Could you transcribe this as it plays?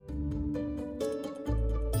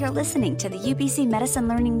You're listening to the UBC Medicine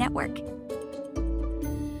Learning Network.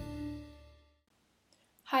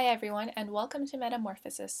 Hi everyone, and welcome to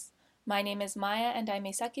Metamorphosis. My name is Maya, and I'm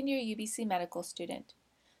a second-year UBC medical student.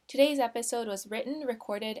 Today's episode was written,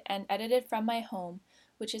 recorded, and edited from my home,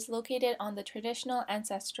 which is located on the traditional,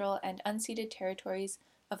 ancestral, and unceded territories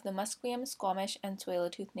of the Musqueam, Squamish, and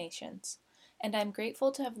Tsleil-Waututh nations, and I'm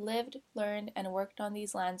grateful to have lived, learned, and worked on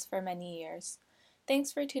these lands for many years.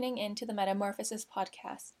 Thanks for tuning in to the Metamorphosis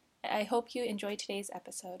podcast. I hope you enjoy today's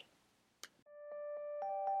episode.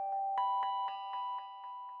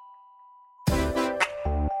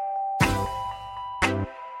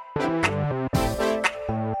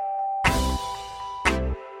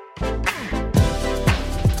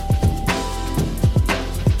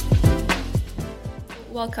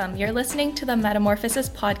 Welcome. You're listening to the Metamorphosis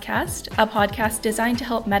podcast, a podcast designed to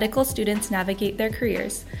help medical students navigate their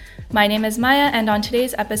careers. My name is Maya, and on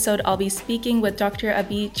today's episode, I'll be speaking with Dr.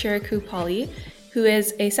 Abhi Chirukupalli, who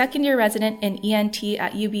is a second-year resident in ENT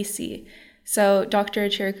at UBC. So, Dr.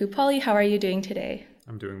 Chirukupalli, how are you doing today?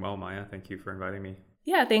 I'm doing well, Maya. Thank you for inviting me.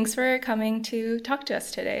 Yeah, thanks for coming to talk to us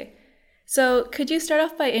today. So, could you start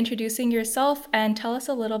off by introducing yourself and tell us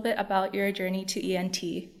a little bit about your journey to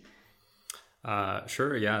ENT?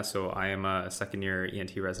 Sure, yeah. So I am a second-year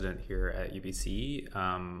ENT resident here at UBC.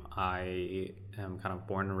 I am kind of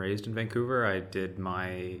born and raised in Vancouver. I did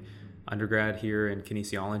my undergrad here in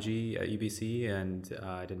kinesiology at UBC, and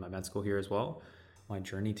I did my med school here as well. My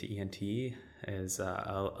journey to ENT is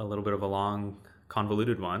a little bit of a long,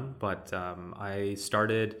 convoluted one, but I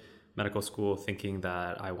started medical school thinking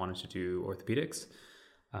that I wanted to do orthopedics.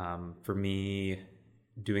 For me,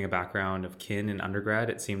 doing a background of kin in undergrad,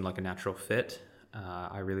 it seemed like a natural fit.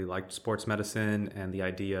 I really liked sports medicine, and the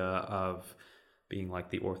idea of being like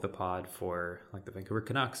the orthopod for like the Vancouver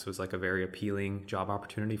Canucks was like a very appealing job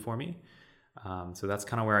opportunity for me. So that's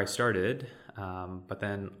kind of where I started. But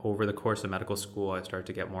then over the course of medical school, I started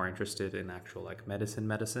to get more interested in actual like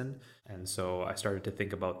medicine. And so I started to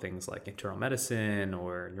think about things like internal medicine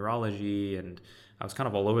or neurology, and I was kind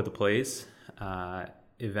of all over the place.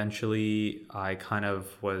 Eventually, I kind of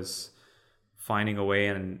was finding a way,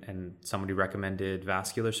 and somebody recommended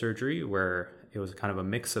vascular surgery, where it was kind of a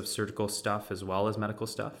mix of surgical stuff as well as medical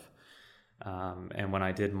stuff. And when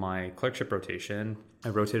I did my clerkship rotation, I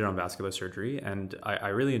rotated on vascular surgery, and I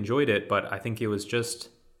really enjoyed it, but I think it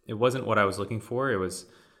wasn't what I was looking for. It was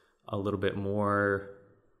a little bit more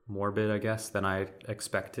morbid, I guess, than I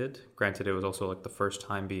expected. Granted, it was also like the first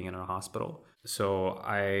time being in a hospital. So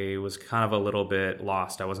I was kind of a little bit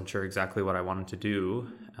lost. I wasn't sure exactly what I wanted to do.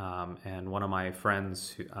 And one of my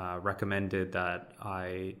friends recommended that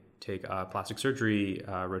I take a plastic surgery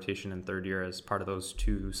rotation in third year as part of those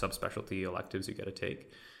 2 subspecialty electives you get to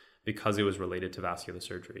take, because it was related to vascular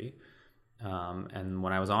surgery. And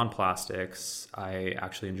when I was on plastics, I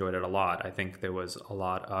actually enjoyed it a lot. I think there was a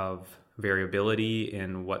lot of variability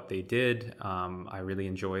in what they did. I really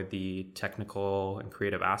enjoyed the technical and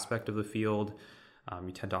creative aspect of the field.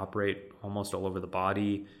 You tend to operate almost all over the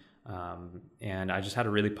body. And I just had a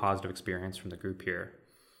really positive experience from the group here.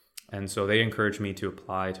 And so they encouraged me to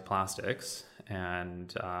apply to plastics,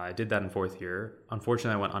 and I did that in fourth year.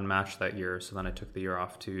 Unfortunately, I went unmatched that year, so then I took the year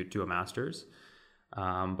off to do a master's.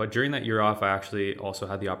 But during that year off, I actually also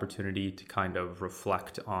had the opportunity to kind of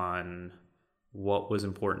reflect on what was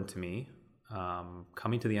important to me.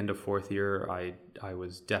 Coming to the end of fourth year, I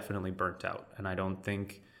was definitely burnt out, and I don't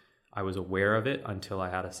think I was aware of it until I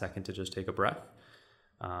had a second to just take a breath.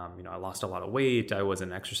 I lost a lot of weight. I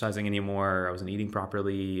wasn't exercising anymore. I wasn't eating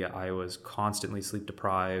properly. I was constantly sleep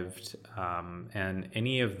deprived. And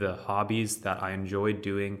any of the hobbies that I enjoyed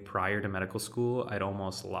doing prior to medical school, I'd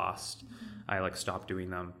almost lost. I stopped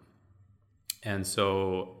doing them. And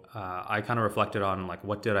so I kind of reflected on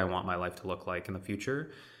what did I want my life to look like in the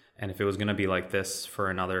future? And if it was going to be like this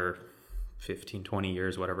for another 15, 20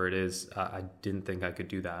 years, whatever it is, I didn't think I could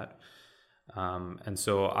do that. And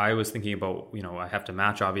so I was thinking about, I have to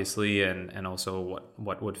match obviously, and also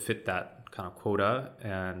what would fit that kind of quota.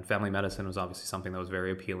 And family medicine was obviously something that was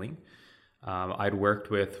very appealing. I'd worked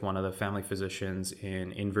with one of the family physicians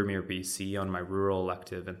in Invermere, BC on my rural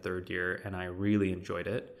elective in third year, and I really enjoyed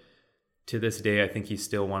it. To this day, I think he's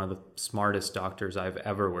still one of the smartest doctors I've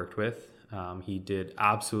ever worked with. He did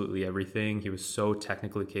absolutely everything. He was so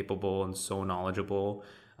technically capable and so knowledgeable,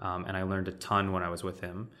 and I learned a ton when I was with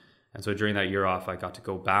him. And so during that year off, I got to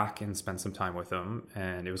go back and spend some time with him.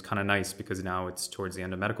 And it was kind of nice because now it's towards the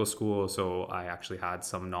end of medical school. So I actually had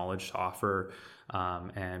some knowledge to offer.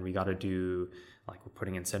 And we got to do Like we're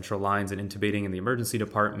putting in central lines and intubating in the emergency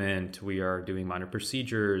department. We are doing minor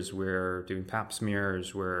procedures. We're doing pap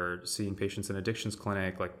smears. We're seeing patients in addictions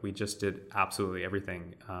clinic. Like we just did absolutely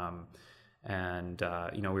everything.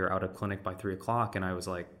 We were out of clinic by 3:00, and I was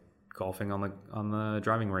like golfing on the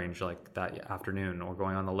driving range like that afternoon, or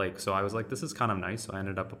going on the lake. So I was like, this is kind of nice. So I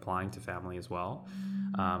ended up applying to family as well,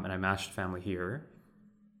 and I matched family here.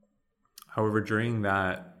 However, during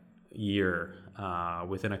that year,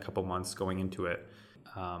 within a couple months going into it,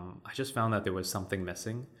 I just found that there was something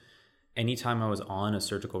missing. Anytime I was on a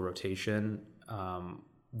surgical rotation,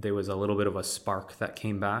 there was a little bit of a spark that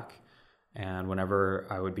came back. And whenever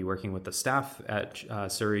I would be working with the staff at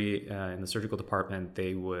Surrey in the surgical department,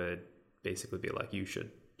 they would basically be like, you should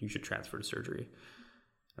transfer to surgery.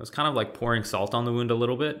 It was kind of like pouring salt on the wound a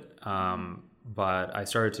little bit. But I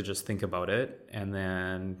started to just think about it. And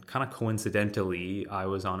then kind of coincidentally, I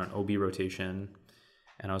was on an OB rotation,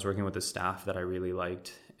 and I was working with a staff that I really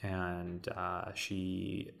liked. And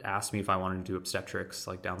she asked me if I wanted to do obstetrics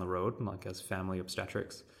like down the road, like as family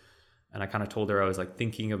obstetrics. And I kind of told her I was like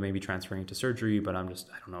thinking of maybe transferring to surgery, but I don't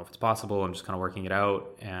know if it's possible. I'm just kind of working it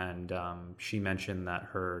out. And she mentioned that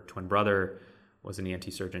her twin brother was an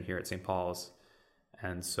ENT surgeon here at St. Paul's.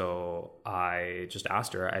 And so I just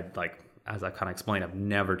asked her, as I kind of explained, I've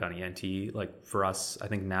never done ENT. Like for us, I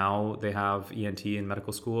think now they have ENT in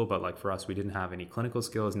medical school, but like for us, we didn't have any clinical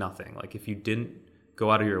skills, nothing. Like if you didn't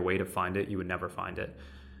go out of your way to find it, you would never find it.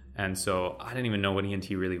 And so I didn't even know what ENT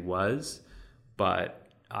really was, but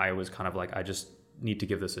I was kind of like, I just need to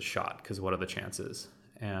give this a shot because what are the chances?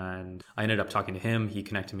 And I ended up talking to him. He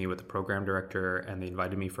connected me with the program director, and they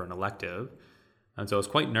invited me for an elective. And so I was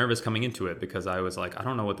quite nervous coming into it because I was like, I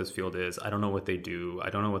don't know what this field is. I don't know what they do. I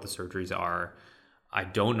don't know what the surgeries are. I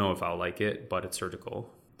don't know if I'll like it, but it's surgical.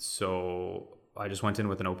 So I just went in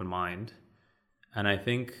with an open mind. And I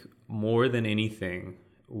think more than anything,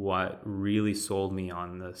 what really sold me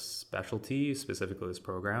on this specialty, specifically this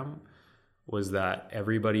program, was that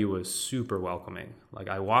everybody was super welcoming. Like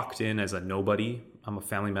I walked in as a nobody. I'm a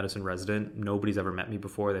family medicine resident. Nobody's ever met me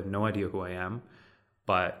before. They have no idea who I am.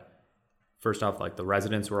 But first off, like the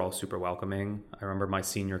residents were all super welcoming. I remember my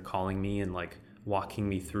senior calling me and like walking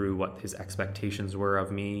me through what his expectations were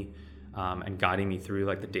of me, and guiding me through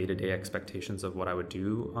like the day-to-day expectations of what I would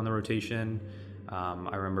do on the rotation.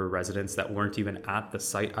 I remember residents that weren't even at the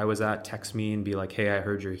site I was at text me and be like, hey, I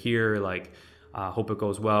heard you're here. Like, hope it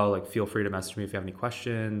goes well. Like, feel free to message me if you have any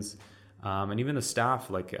questions. And even the staff,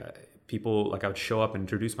 people, like I would show up and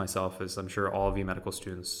introduce myself, as I'm sure all of you medical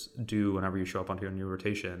students do whenever you show up onto a new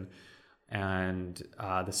rotation. And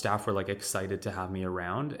the staff were like excited to have me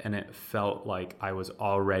around, and it felt like I was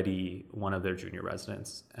already one of their junior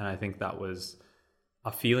residents. And I think that was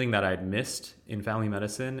a feeling that I'd missed in family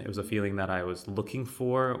medicine. It was a feeling that I was looking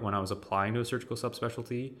for when I was applying to a surgical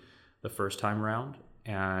subspecialty the first time around.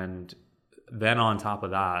 And then on top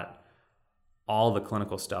of that, all the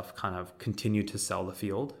clinical stuff kind of continued to sell the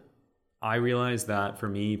field. I realized that for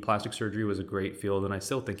me, plastic surgery was a great field, and I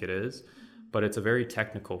still think it is, but it's a very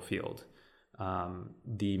technical field.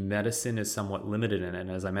 The medicine is somewhat limited in it.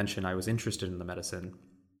 And as I mentioned, I was interested in the medicine.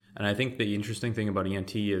 And I think the interesting thing about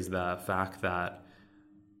ENT is the fact that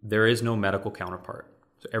there is no medical counterpart.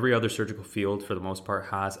 So every other surgical field, for the most part,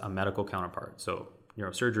 has a medical counterpart. So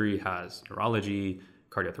neurosurgery has neurology,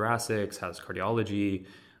 cardiothoracics has cardiology,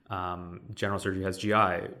 general surgery has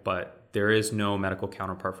GI, but there is no medical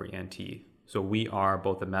counterpart for ENT. So we are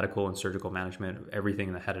both the medical and surgical management of everything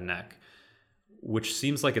in the head and neck, which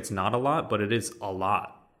seems like it's not a lot, but it is a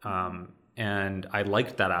lot. And I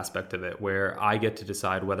liked that aspect of it, where I get to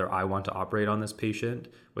decide whether I want to operate on this patient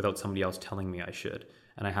without somebody else telling me I should.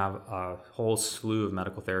 And I have a whole slew of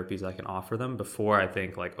medical therapies I can offer them before I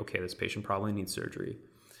think like, okay, this patient probably needs surgery.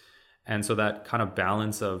 And so that kind of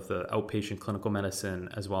balance of the outpatient clinical medicine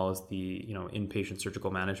as well as the inpatient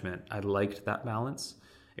surgical management, I liked that balance.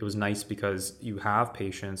 It was nice because you have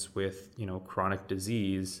patients with chronic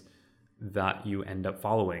disease that you end up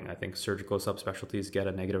following. I think surgical subspecialties get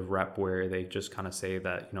a negative rep where they just kind of say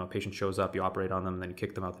that a patient shows up, you operate on them, and then you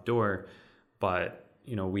kick them out the door. But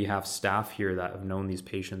we have staff here that have known these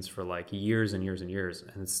patients for like years and years and years,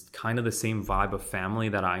 and it's kind of the same vibe of family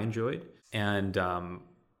that I enjoyed. And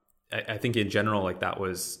I think in general, like that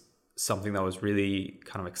was something that was really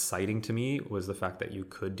kind of exciting to me, was the fact that you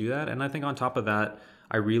could do that. And I think on top of that,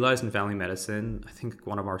 I realized in family medicine, I think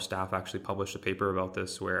one of our staff actually published a paper about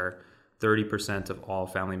this, where 30% of all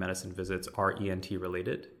family medicine visits are ENT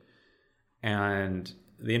related. And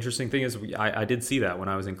the interesting thing is I did see that when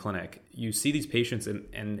I was in clinic. You see these patients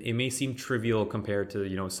and it may seem trivial compared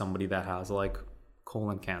to, somebody that has like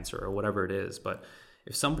colon cancer or whatever it is. But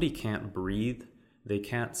if somebody can't breathe, they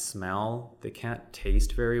can't smell, they can't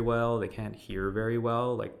taste very well, they can't hear very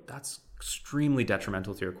well. Like, that's extremely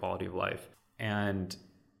detrimental to your quality of life. And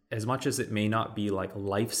as much as it may not be like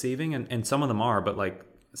life-saving, and some of them are, but like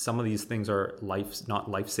some of these things are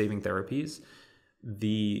not life-saving therapies,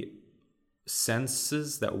 the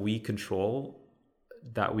senses that we control,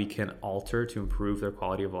 that we can alter to improve their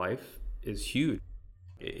quality of life, is huge.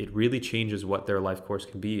 It really changes what their life course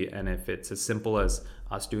can be. And if it's as simple as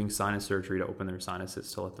us doing sinus surgery to open their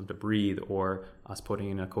sinuses to let them to breathe, or us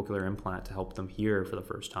putting in a cochlear implant to help them hear for the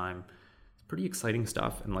first time, it's pretty exciting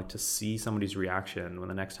stuff. And like, to see somebody's reaction when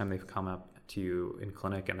the next time they've come up to you in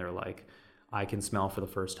clinic and they're like, I can smell for the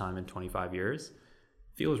first time in 25 years,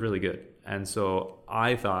 feels really good. And so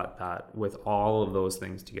I thought that with all of those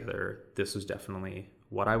things together, this was definitely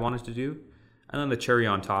what I wanted to do. And then the cherry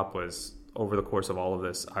on top was, over the course of all of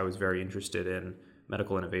this, I was very interested in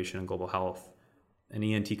medical innovation and global health. And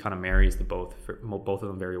ENT kind of marries both of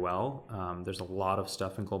them very well. There's a lot of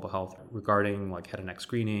stuff in global health regarding like head and neck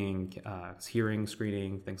screening, hearing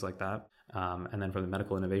screening, things like that. And then from the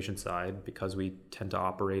medical innovation side, because we tend to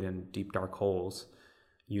operate in deep, dark holes,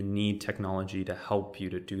 you need technology to help you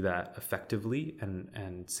to do that effectively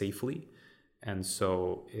and safely. And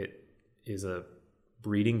so it is a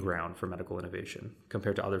breeding ground for medical innovation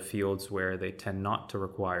compared to other fields where they tend not to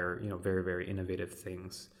require, very, very innovative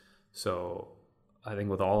things. So I think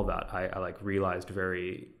with all of that, I like realized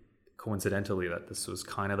very coincidentally that this was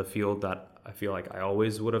kind of the field that I feel like I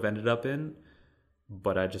always would have ended up in,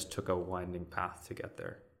 but I just took a winding path to get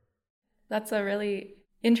there. That's a really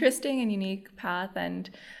interesting and unique path, and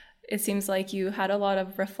it seems like you had a lot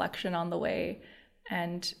of reflection on the way.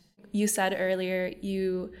 And you said earlier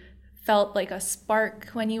you felt like a spark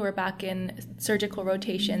when you were back in surgical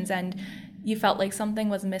rotations, and you felt like something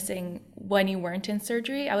was missing when you weren't in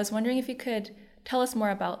surgery. I was wondering if you could tell us more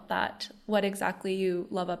about that, what exactly you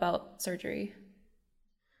love about surgery.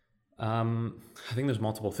 I think there's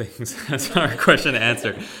multiple things. That's a hard question to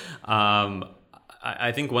answer.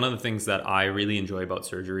 I think one of the things that I really enjoy about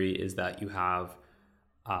surgery is that you have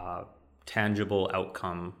a tangible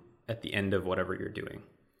outcome at the end of whatever you're doing.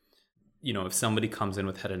 If somebody comes in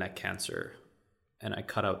with head and neck cancer and I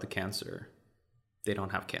cut out the cancer, they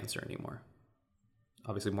don't have cancer anymore.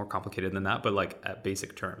 Obviously more complicated than that, but like at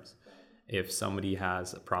basic terms. If somebody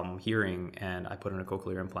has a problem hearing and I put in a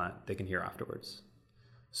cochlear implant, they can hear afterwards.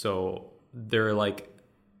 So there are like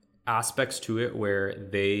aspects to it where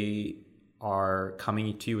they are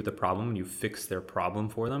coming to you with a problem and you fix their problem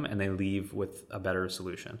for them and they leave with a better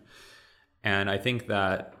solution. And I think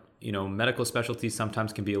that medical specialties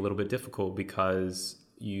sometimes can be a little bit difficult because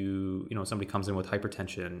somebody comes in with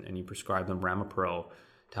hypertension and you prescribe them Ramipro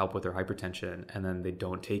to help with their hypertension, and then they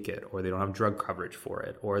don't take it, or they don't have drug coverage for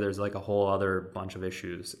it, or there's like a whole other bunch of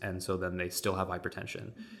issues, and so then they still have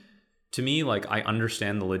hypertension. To me, like, I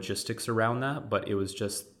understand the logistics around that, but it was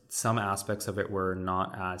just some aspects of it were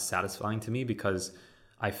not as satisfying to me because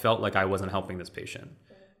I felt like I wasn't helping this patient,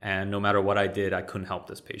 and no matter what I did, I couldn't help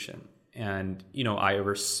this patient. And, I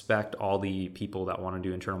respect all the people that want to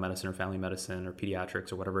do internal medicine or family medicine or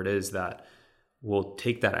pediatrics or whatever it is that will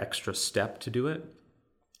take that extra step to do it.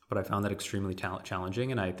 But I found that extremely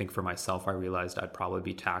challenging. And I think for myself, I realized I'd probably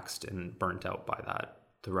be taxed and burnt out by that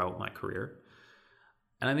throughout my career.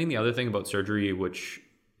 And I think the other thing about surgery, which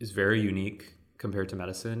is very unique compared to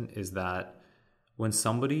medicine, is that when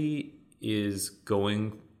somebody is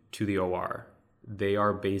going to the OR, they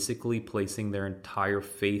are basically placing their entire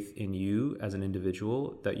faith in you as an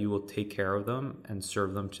individual that you will take care of them and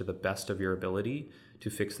serve them to the best of your ability to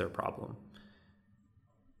fix their problem.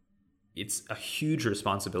 It's a huge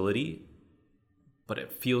responsibility, but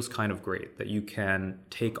it feels kind of great that you can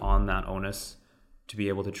take on that onus to be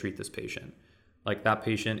able to treat this patient. Like, that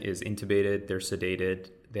patient is intubated, they're sedated,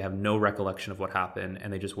 they have no recollection of what happened,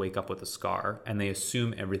 and they just wake up with a scar and they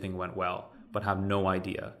assume everything went well, but have no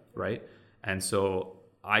idea, right? And so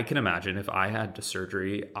I can imagine if I had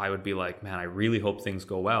surgery, I would be like, man, I really hope things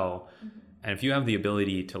go well. Mm-hmm. And if you have the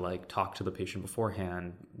ability to like talk to the patient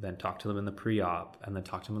beforehand, then talk to them in the pre-op, and then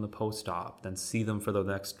talk to them in the post-op, then see them for the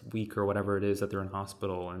next week or whatever it is that they're in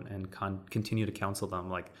hospital, and continue to counsel them.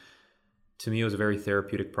 Like, to me, it was a very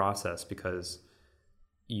therapeutic process because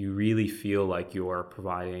you really feel like you're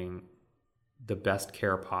providing the best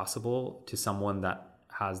care possible to someone that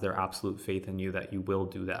has their absolute faith in you that you will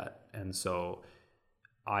do that. And so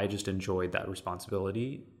I just enjoyed that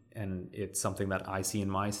responsibility. And it's something that I see in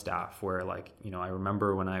my staff where, like, I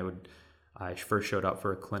remember when I first showed up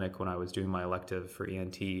for a clinic when I was doing my elective for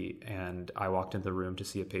ENT, and I walked into the room to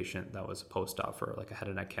see a patient that was post-op for like a head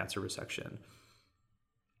and neck cancer resection.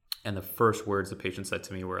 And the first words the patient said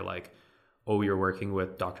to me were like, oh, you're working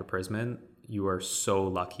with Dr. Prisman. You are so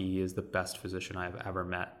lucky. He is the best physician I've ever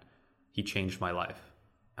met. He changed my life.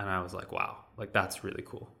 And I was like, wow, like that's really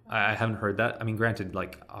cool. I haven't heard that. I mean, granted,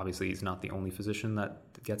 like obviously he's not the only physician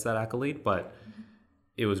that gets that accolade, but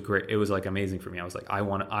it was great. It was like amazing for me. I was like, I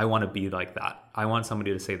want to be like that. I want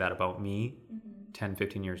somebody to say that about me 10,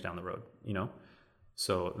 15 years down the road, you know?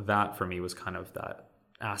 So that for me was kind of that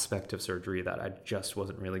aspect of surgery that I just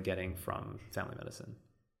wasn't really getting from family medicine.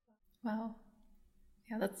 Wow.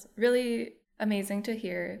 Yeah, that's really amazing to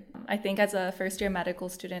hear. I think as a first-year medical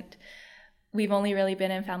student, we've only really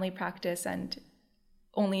been in family practice and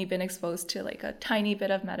only been exposed to like a tiny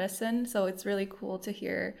bit of medicine. So it's really cool to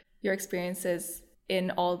hear your experiences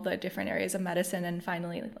in all the different areas of medicine and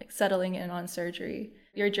finally like settling in on surgery.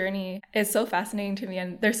 Your journey is so fascinating to me,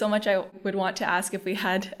 and there's so much I would want to ask if we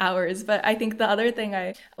had hours. But I think the other thing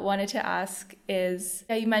I wanted to ask is,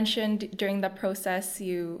 you mentioned during the process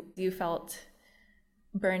you felt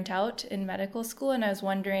burnt out in medical school, and I was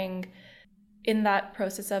wondering in that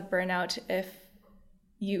process of burnout if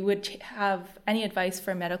you would have any advice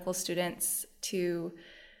for medical students to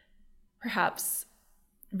perhaps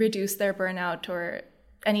reduce their burnout, or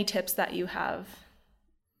any tips that you have.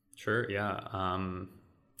 Sure, yeah.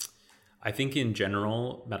 I think in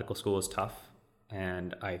general, medical school is tough.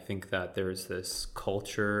 And I think that there's this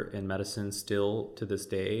culture in medicine still to this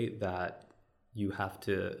day that you have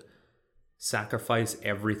to sacrifice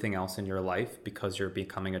everything else in your life because you're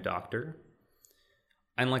becoming a doctor.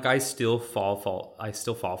 And like I still fall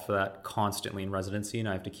for that constantly in residency, and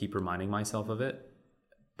I have to keep reminding myself of it.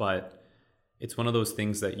 But it's one of those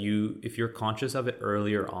things that if you're conscious of it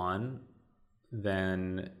earlier on,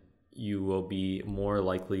 then you will be more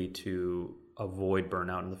likely to avoid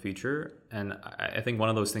burnout in the future. And I think one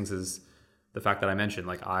of those things is the fact that I mentioned,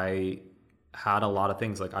 like I had a lot of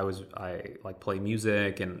things, like I like play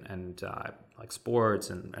music and like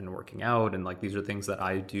sports and working out, and like these are things that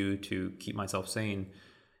I do to keep myself sane.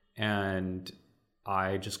 And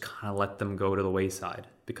I just kind of let them go to the wayside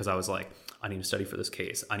because I was like, I need to study for this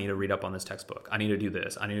case. I need to read up on this textbook. I need to do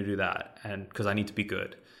this. I need to do that. And because I need to be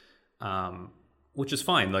good, which is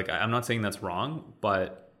fine. Like, I'm not saying that's wrong,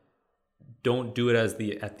 but don't do it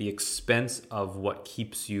at the expense of what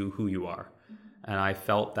keeps you who you are. And I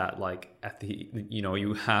felt that like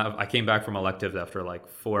I came back from electives after like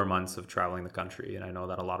 4 months of traveling the country. And I know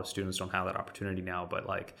that a lot of students don't have that opportunity now, but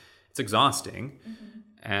like it's exhausting.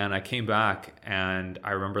 And I came back and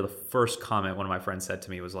I remember the first comment one of my friends said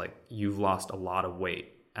to me was like, "You've lost a lot of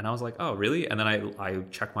weight." And I was like, "Oh, really?" And then I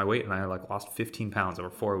checked my weight and I like lost 15 pounds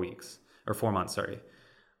over 4 months, sorry.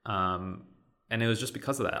 And it was just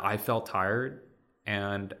because of that. I felt tired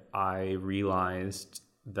and I realized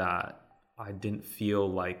that I didn't feel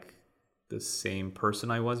like the same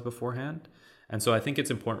person I was beforehand. And so I think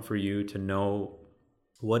it's important for you to know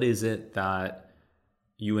what is it that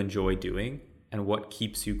you enjoy doing and what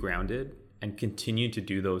keeps you grounded, and continue to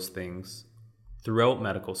do those things throughout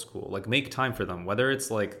medical school. Like make time for them, whether it's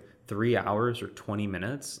like 3 hours or 20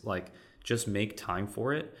 minutes, like just make time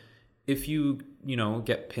for it. If you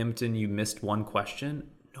get pimped and you missed one question,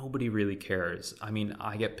 nobody really cares. I mean,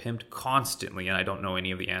 I get pimped constantly and I don't know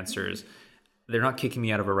any of the answers. They're not kicking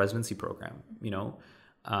me out of a residency program,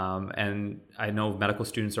 and I know medical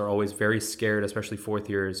students are always very scared, especially fourth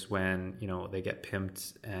years, when, they get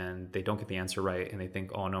pimped and they don't get the answer right and they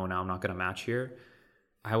think, oh no, now I'm not going to match here.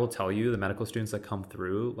 I will tell you, the medical students that come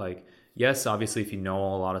through, like, yes, obviously if you know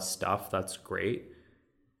a lot of stuff, that's great.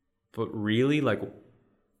 But really, like,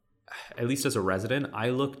 at least as a resident, I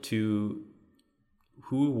look to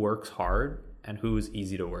who works hard and who is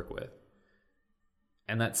easy to work with.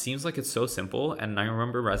 And that seems like it's so simple. And I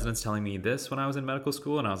remember residents telling me this when I was in medical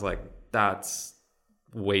school, and I was like, that's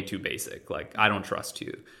way too basic. Like, I don't trust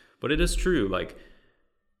you. But it is true. Like,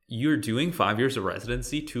 you're doing 5 years of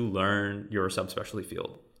residency to learn your subspecialty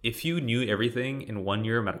field. If you knew everything in 1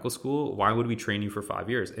 year of medical school, why would we train you for 5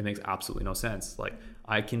 years? It makes absolutely no sense. Like,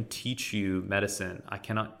 I can teach you medicine. I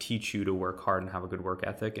cannot teach you to work hard and have a good work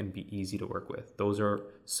ethic and be easy to work with. Those are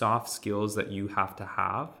soft skills that you have to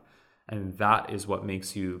have. And that is what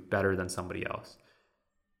makes you better than somebody else.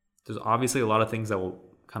 There's obviously a lot of things that will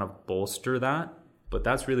kind of bolster that, but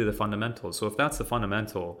that's really the fundamental. So if that's the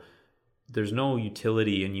fundamental, there's no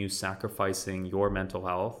utility in you sacrificing your mental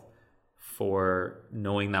health for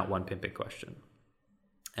knowing that one pimping question.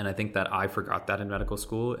 And I think that I forgot that in medical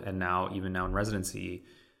school, and now even now in residency,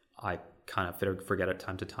 I kind of forget it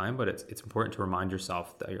time to time. But it's important to remind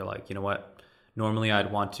yourself that you're like, you know what? Normally I'd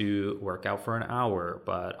want to work out for an hour,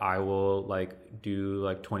 but I will like do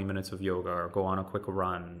like 20 minutes of yoga or go on a quick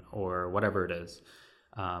run or whatever it is,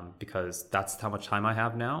 because that's how much time I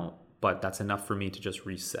have now. but that's enough for me to just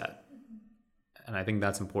reset. And I think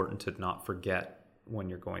that's important to not forget when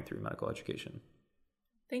you're going through medical education.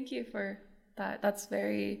 Thank you for that. That's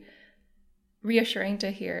very reassuring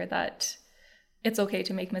to hear that it's okay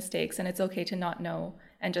to make mistakes and it's okay to not know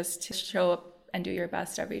and just to show up and do your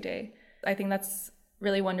best every day. I think that's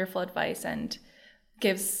really wonderful advice and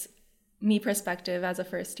gives me perspective as a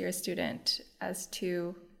first-year student as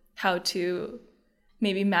to how to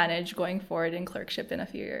maybe manage going forward in clerkship in a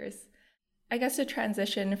few years. I guess to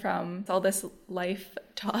transition from all this life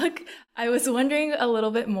talk, I was wondering a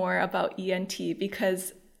little bit more about ENT,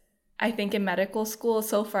 because I think in medical school,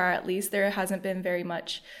 so far at least, there hasn't been very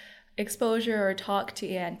much exposure or talk to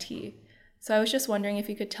ENT. So I was just wondering if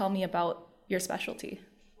you could tell me about your specialty.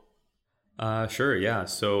 Sure, yeah.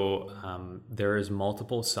 So there is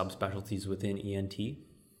multiple subspecialties within ENT.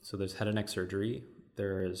 So there's head and neck surgery,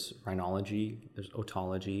 there's rhinology, there's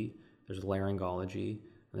otology, there's laryngology,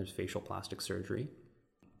 and there's facial plastic surgery.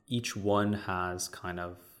 Each one has kind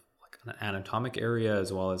of like an anatomic area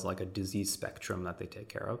as well as like a disease spectrum that they take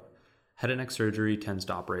care of. Head and neck surgery tends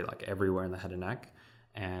to operate like everywhere in the head and neck,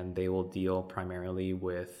 and they will deal primarily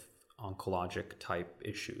with oncologic type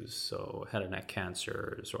issues, so head and neck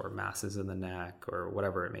cancers or masses in the neck or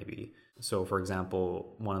whatever it may be. So for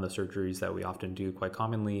example, one of the surgeries that we often do quite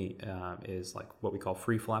commonly is like what we call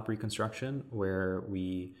free flap reconstruction, where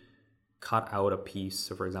we cut out a piece.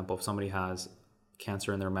 So for example, if somebody has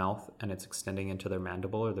cancer in their mouth and it's extending into their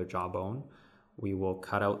mandible or their jawbone, we will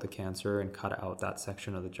cut out the cancer and cut out that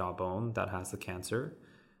section of the jawbone that has the cancer.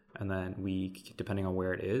 And then we, depending on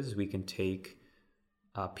where it is, we can take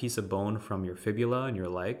a piece of bone from your fibula in your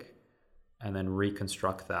leg and then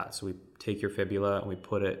reconstruct that. So we take your fibula and we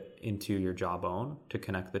put it into your jawbone to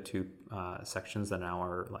connect the two sections that now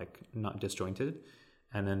are like not disjointed.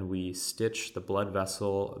 And then we stitch the blood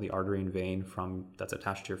vessel, the artery and vein from that's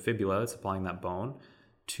attached to your fibula, supplying that bone,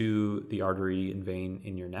 to the artery and vein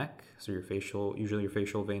in your neck. So usually your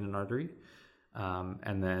facial vein and artery,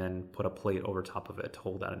 and then put a plate over top of it to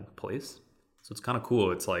hold that in place. So it's kind of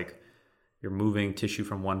cool. It's like you're moving tissue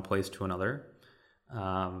from one place to another,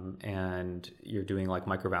 and you're doing like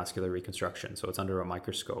microvascular reconstruction. So it's under a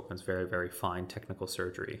microscope, and it's very, very fine technical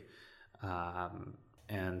surgery.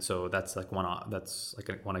 And so that's like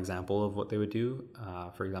one example of what they would do.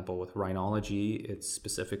 For example, with rhinology, it's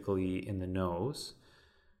specifically in the nose.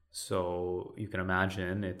 So you can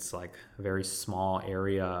imagine it's like a very small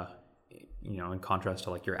area, in contrast to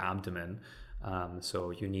like your abdomen.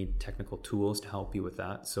 So you need technical tools to help you with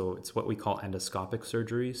that. So it's what we call endoscopic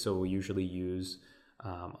surgery. So we usually use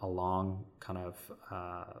a long kind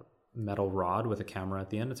of metal rod with a camera at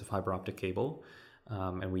the end. It's a fiber optic cable.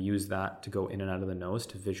 And we use that to go in and out of the nose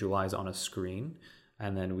to visualize on a screen.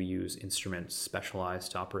 And then we use instruments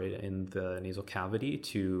specialized to operate in the nasal cavity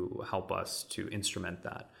to help us to instrument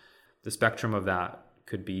that. The spectrum of that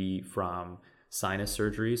could be from sinus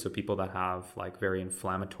surgery. So people that have like very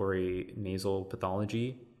inflammatory nasal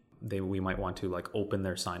pathology, we might want to like open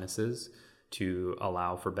their sinuses to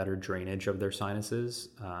allow for better drainage of their sinuses,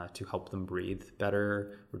 to help them breathe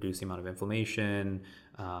better, reduce the amount of inflammation,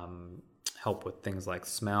 help with things like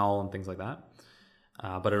smell and things like that.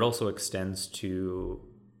 But it also extends to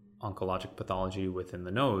oncologic pathology within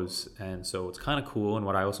the nose. And so it's kind of cool. And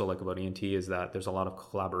what I also like about ENT is that there's a lot of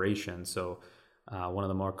collaboration. So one of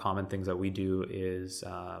the more common things that we do is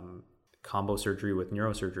combo surgery with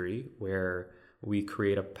neurosurgery, where we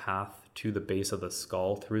create a path to the base of the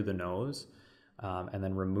skull through the nose, and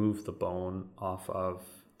then remove the bone off of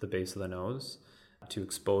the base of the nose to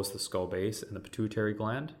expose the skull base and the pituitary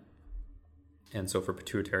gland. And so for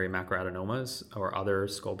pituitary macroadenomas or other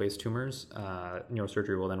skull-based tumors,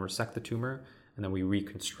 neurosurgery will then resect the tumor, and then we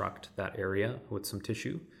reconstruct that area with some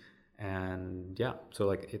tissue. And yeah, so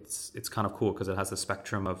like it's kind of cool because it has a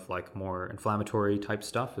spectrum of like more inflammatory type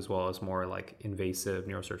stuff as well as more like invasive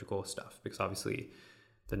neurosurgical stuff, because obviously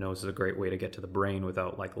the nose is a great way to get to the brain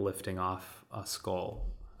without like lifting off a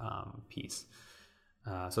skull piece.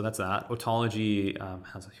 So that's that. Otology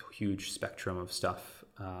has a huge spectrum of stuff,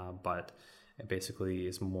 but it basically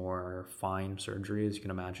is more fine surgery, as you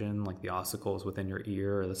can imagine, like the ossicles within your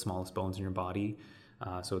ear or the smallest bones in your body.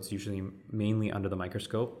 So it's usually mainly under the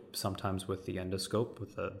microscope, sometimes with the endoscope,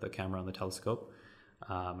 with the camera on the telescope.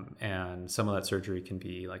 And some of that surgery can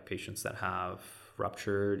be like patients that have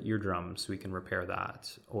ruptured eardrums, we can repair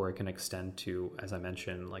that. Or it can extend to, as I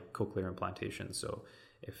mentioned, like cochlear implantation. So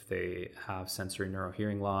if they have sensory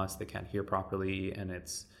neurohearing loss, they can't hear properly, and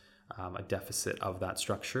it's a deficit of that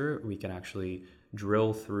structure, we can actually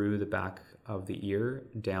drill through the back of the ear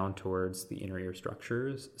down towards the inner ear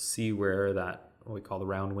structures, see where that what we call the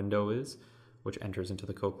round window is, which enters into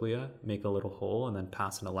the cochlea, make a little hole, and then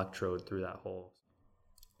pass an electrode through that hole.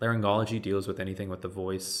 Laryngology deals with anything with the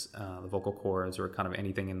voice, the vocal cords, or kind of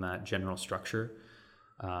anything in that general structure.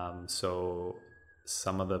 So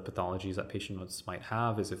some of the pathologies that patients might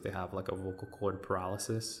have is if they have like a vocal cord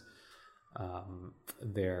paralysis,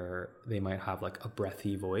 they might have like a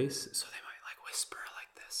breathy voice, so they might like whisper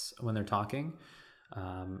like this when they're talking.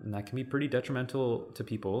 And that can be pretty detrimental to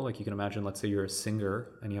people. Like you can imagine, let's say you're a singer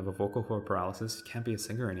and you have a vocal cord paralysis, you can't be a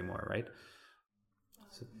singer anymore, right?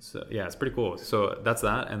 So yeah, it's pretty cool. So that's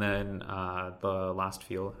that. And then the last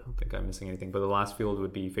field, I don't think I'm missing anything, but the last field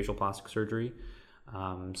would be facial plastic surgery.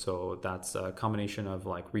 So that's a combination of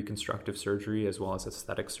like reconstructive surgery as well as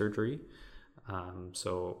aesthetic surgery.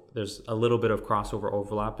 So there's a little bit of crossover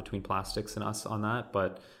overlap between plastics and us on that,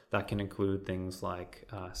 but that can include things like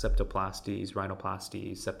septoplasties,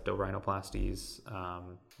 rhinoplasties, septorhinoplasties,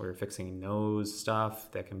 where you're fixing nose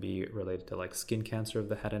stuff. That can be related to like skin cancer of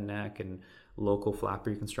the head and neck, and local flap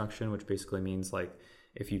reconstruction, which basically means like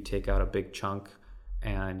if you take out a big chunk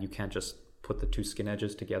and you can't just put the two skin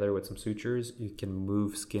edges together with some sutures, you can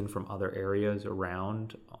move skin from other areas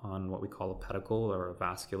around on what we call a pedicle or a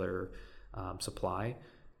vascular supply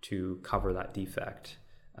to cover that defect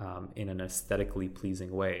in an aesthetically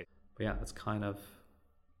pleasing way. But yeah, that's kind of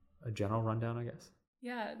a general rundown, I guess.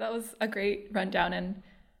 Yeah, that was a great rundown, and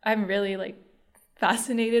I'm really like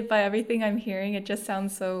fascinated by everything I'm hearing. It just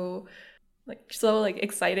sounds so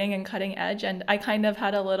exciting and cutting edge. And I kind of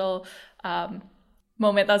had a little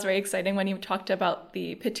moment that was very exciting when you talked about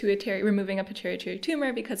the removing a pituitary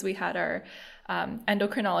tumor, because we had our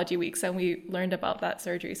endocrinology weeks and we learned about that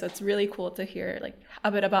surgery. So it's really cool to hear like a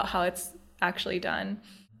bit about how it's actually done.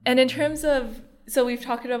 And in terms of, so we've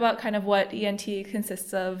talked about kind of what ENT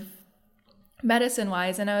consists of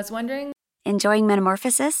medicine-wise, and I was wondering. Enjoying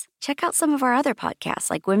Metamorphosis? Check out some of our other podcasts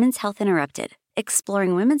like Women's Health Interrupted,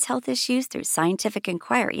 exploring women's health issues through scientific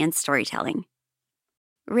inquiry and storytelling.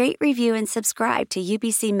 Rate, review, and subscribe to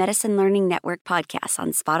UBC Medicine Learning Network podcasts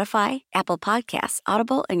on Spotify, Apple Podcasts,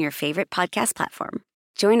 Audible, and your favorite podcast platform.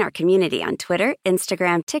 Join our community on Twitter,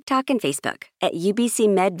 Instagram, TikTok, and Facebook at UBC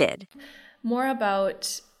MedVid. More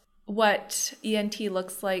about what ENT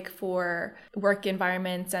looks like for work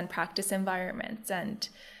environments and practice environments. And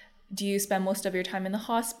do you spend most of your time in the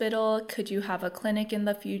hospital? Could you have a clinic in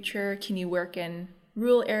the future? Can you work in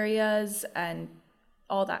rural areas and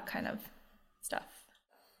all that kind of stuff?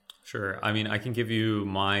 Sure. I mean, I can give you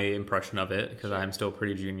my impression of it because I'm still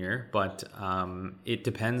pretty junior, but it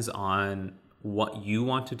depends on what you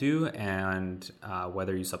want to do and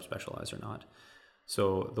whether you subspecialize or not.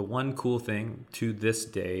 So the one cool thing to this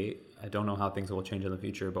day, I don't know how things will change in the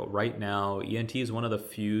future, but right now ENT is one of the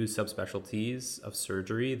few subspecialties of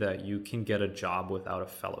surgery that you can get a job without a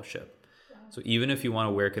fellowship. Wow. So even if you want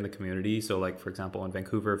to work in the community, so like for example in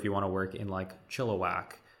Vancouver, if you want to work in like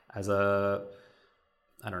Chilliwack as a,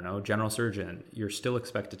 I don't know, general surgeon, you're still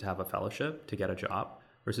expected to have a fellowship to get a job,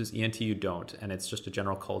 versus ENT you don't, and it's just a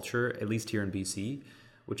general culture, at least here in BC,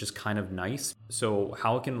 which is kind of nice. So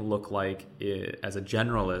how it can look like as a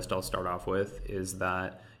generalist, I'll start off with, is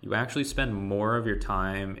that you actually spend more of your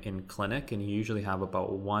time in clinic, and you usually have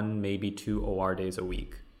about 1, maybe 2 OR days a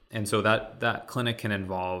week. And so that clinic can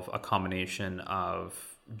involve a combination of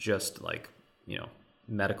just like, you know,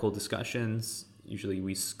 medical discussions. Usually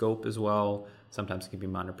we scope as well. Sometimes it can be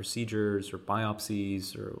minor procedures or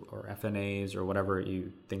biopsies or FNAs or whatever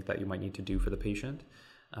you think that you might need to do for the patient.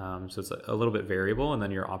 So it's a little bit variable, and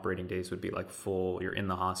then your operating days would be like full. You're in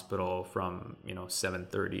the hospital from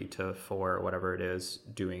 7:30 to 4, whatever it is,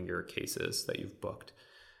 doing your cases that you've booked.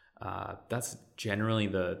 That's generally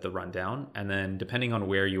the rundown. And then depending on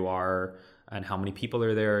where you are and how many people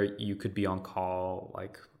are there, you could be on call.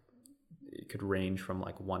 Like it could range from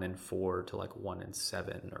like 1 in 4 to like 1 in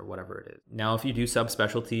 7 or whatever it is. Now, if you do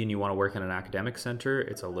subspecialty and you want to work in an academic center,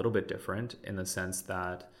 it's a little bit different in the sense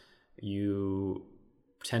that you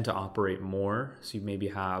tend to operate more. So you maybe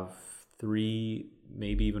have 3,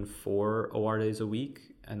 maybe even 4 OR days a week,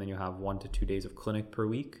 and then you have 1 to 2 days of clinic per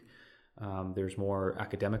week. There's more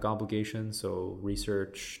academic obligations, so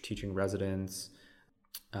research, teaching residents,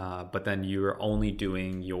 but then you're only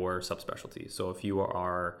doing your subspecialty. So if you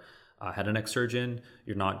are a head and neck surgeon,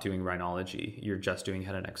 you're not doing rhinology, you're just doing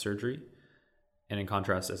head and neck surgery. And in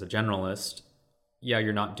contrast, as a generalist, yeah,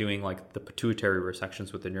 you're not doing like the pituitary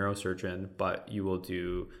resections with the neurosurgeon, but you will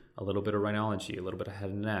do a little bit of rhinology, a little bit of head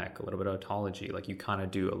and neck, a little bit of otology. Like you kind of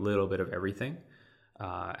do a little bit of everything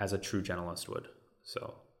as a true generalist would.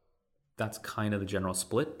 So that's kind of the general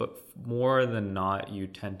split, but more than not, you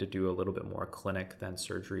tend to do a little bit more clinic than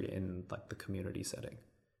surgery in like the community setting.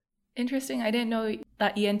 Interesting. I didn't know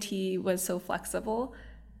that ENT was so flexible.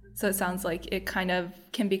 So it sounds like it kind of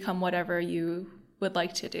can become whatever you would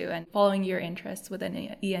like to do and following your interests within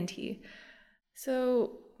ENT.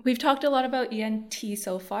 So we've talked a lot about ENT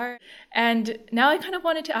so far, and now I kind of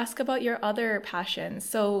wanted to ask about your other passions.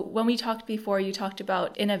 So when we talked before, you talked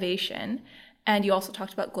about innovation, and you also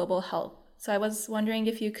talked about global health. So I was wondering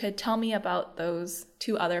if you could tell me about those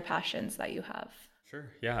two other passions that you have.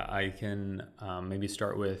 Sure. Yeah, I can maybe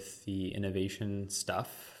start with the innovation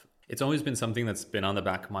stuff. It's always been something that's been on the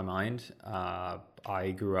back of my mind.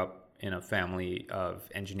 I grew up in a family of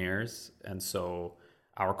engineers, and so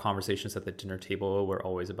our conversations at the dinner table were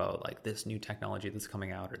always about like this new technology that's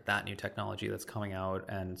coming out or that new technology that's coming out.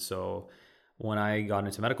 And so when I got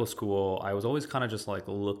into medical school, I was always kind of just like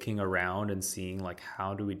looking around and seeing like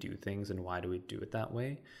how do we do things and why do we do it that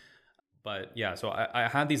way. But yeah, so I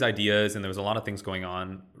had these ideas and there was a lot of things going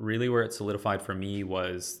on. Really where it solidified for me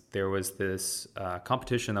was there was this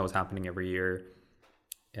competition that was happening every year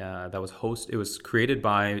that was it was created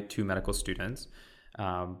by two medical students,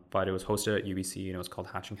 but it was hosted at UBC and it was called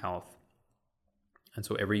Hatching Health. And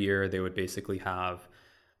so every year they would basically have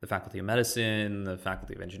the Faculty of Medicine, the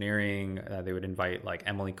Faculty of Engineering, they would invite like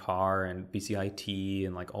Emily Carr and BCIT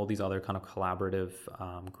and like all these other kind of collaborative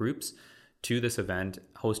groups to this event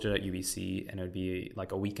hosted at UBC, and it would be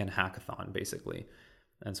like a weekend hackathon basically.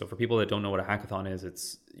 And so for people that don't know what a hackathon is,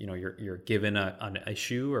 it's, you know, you're given an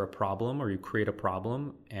issue or a problem, or you create a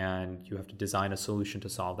problem and you have to design a solution to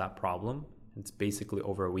solve that problem. It's basically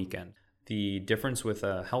over a weekend. The difference with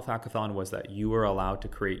a health hackathon was that you were allowed to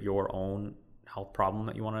create your own health problem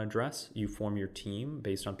that you want to address. You form your team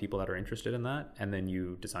based on people that are interested in that, and then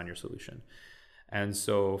you design your solution. And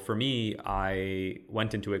so for me, I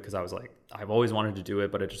went into it because I was like, I've always wanted to do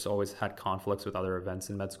it, but I just always had conflicts with other events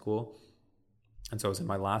in med school. And so I was in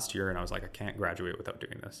my last year and I was like, I can't graduate without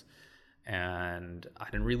doing this. And I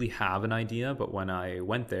didn't really have an idea, but when I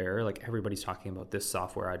went there, like everybody's talking about this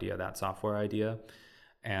software idea, that software idea.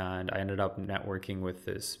 And I ended up networking with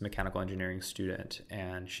this mechanical engineering student,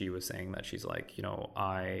 and she was saying that she's like, you know,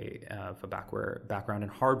 I have a background in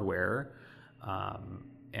hardware,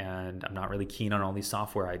 and I'm not really keen on all these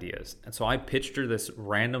software ideas. And so I pitched her this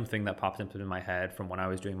random thing that popped into my head from when I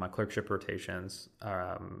was doing my clerkship rotations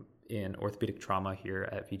in orthopedic trauma here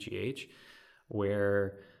at VGH,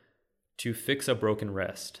 where to fix a broken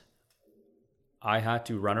wrist, I had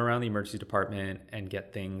to run around the emergency department and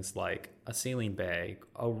get things like a saline bag,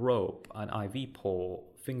 a rope, an IV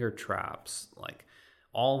pole, finger traps, like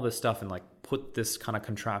all this stuff, and like put this kind of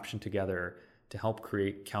contraption together to help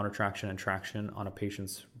create countertraction and traction on a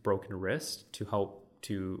patient's broken wrist to help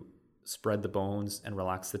to spread the bones and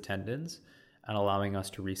relax the tendons, and allowing us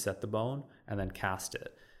to reset the bone and then cast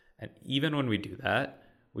it. And even when we do that,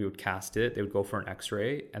 we would cast it, they would go for an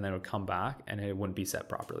x-ray, and then it would come back and it wouldn't be set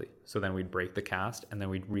properly. So then we'd break the cast and then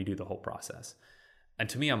we'd redo the whole process. And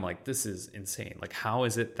to me, I'm like, this is insane. Like, how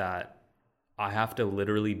is it that I have to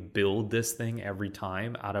literally build this thing every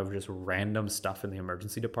time out of just random stuff in the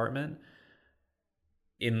emergency department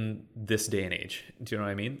in this day and age? Do you know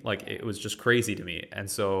what I mean? Like, it was just crazy to me. And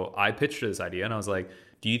so I pitched this idea and I was like,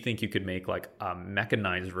 do you think you could make like a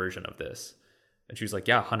mechanized version of this? And she was like,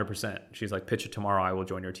 yeah, 100%. She's like, pitch it tomorrow, I will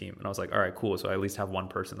join your team. And I was like, all right, cool. So I at least have one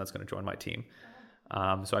person that's going to join my team.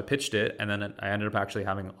 So I pitched it, and then I ended up actually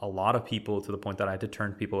having a lot of people, to the point that I had to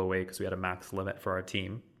turn people away because we had a max limit for our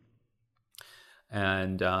team.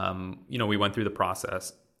 And, you know, we went through the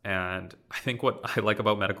process. And I think what I like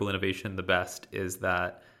about medical innovation the best is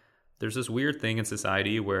that there's this weird thing in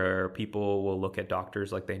society where people will look at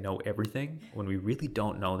doctors like they know everything when we really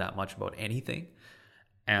don't know that much about anything.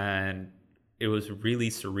 And it was really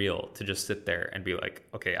surreal to just sit there and be like,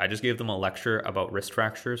 okay, I just gave them a lecture about wrist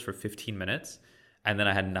fractures for 15 minutes, and then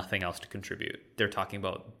I had nothing else to contribute. They're talking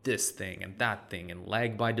about this thing and that thing and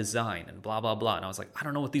lag by design and blah, blah, blah. And I was like, I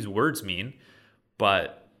don't know what these words mean,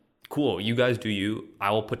 but cool, you guys do you.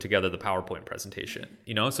 I will put together the PowerPoint presentation,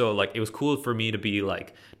 you know? So like, it was cool for me to be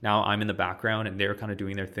like, now I'm in the background and they're kind of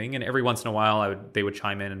doing their thing. And every once in a while they would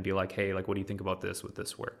chime in and be like, hey, like, what do you think about this with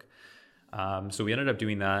this work? So we ended up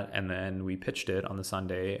doing that, and then we pitched it on the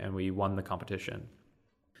Sunday and we won the competition.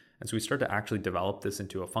 And so we started to actually develop this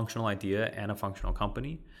into a functional idea and a functional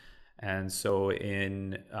company. And so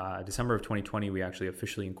in December of 2020, we actually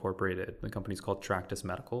officially incorporated. The company's called Tractus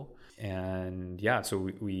Medical. And yeah, so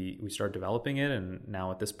we started developing it. And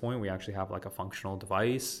now at this point, we actually have like a functional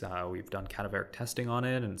device. We've done cadaveric testing on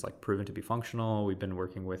it, and it's like proven to be functional. We've been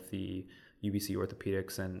working with the UBC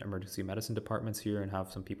orthopedics and emergency medicine departments here and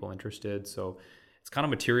have some people interested. So it's kind of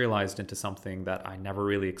materialized into something that I never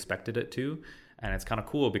really expected it to. And it's kind of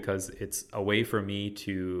cool because it's a way for me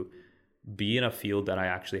to be in a field that I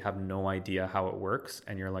actually have no idea how it works,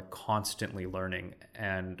 and you're like constantly learning.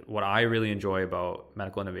 And what I really enjoy about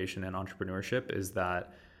medical innovation and entrepreneurship is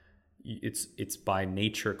that it's by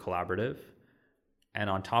nature collaborative, and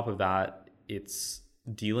on top of that, it's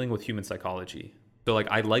dealing with human psychology. So like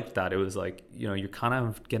I liked that. It was like, you know, you're kind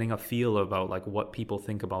of getting a feel about like what people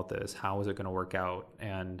think about this, how is it going to work out,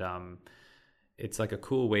 and it's like a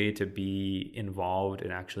cool way to be involved in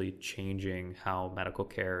actually changing how medical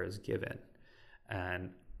care is given.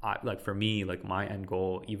 And like for me, like my end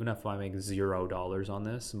goal, even if I make $0 on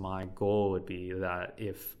this, my goal would be that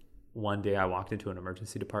if one day I walked into an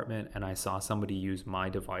emergency department and I saw somebody use my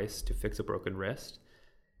device to fix a broken wrist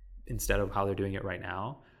instead of how they're doing it right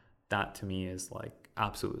now, that to me is like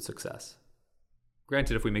absolute success.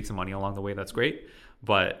 Granted, if we make some money along the way, that's great,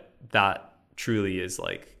 but that truly is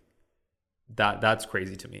like, that's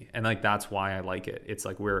crazy to me. And like, that's why I like it. It's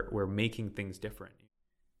like, we're making things different.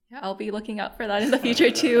 Yeah, I'll be looking out for that in the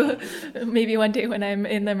future too. Maybe one day when I'm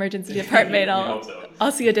in the emergency department,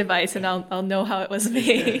 I'll see a device and I'll know how it was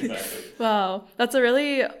made. Yeah, exactly. Wow. That's a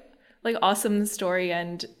really like awesome story,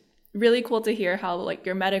 and really cool to hear how like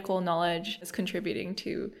your medical knowledge is contributing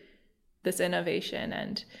to this innovation.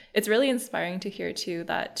 And it's really inspiring to hear too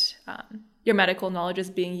that your medical knowledge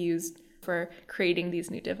is being used for creating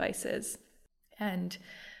these new devices. And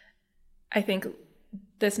I think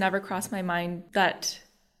this never crossed my mind that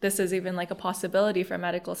this is even like a possibility for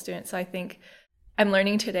medical students. So I think I'm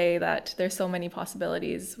learning today that there's so many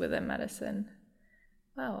possibilities within medicine.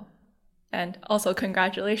 Wow. And also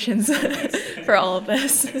congratulations for all of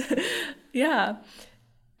this. Yeah.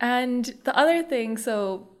 And the other thing,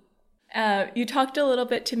 so you talked a little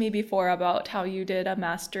bit to me before about how you did a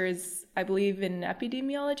master's, I believe, in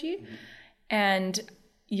epidemiology. Mm-hmm. And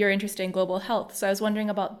you're interested in global health. So I was wondering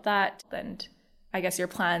about that and I guess your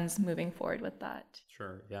plans moving forward with that.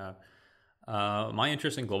 Sure, yeah. My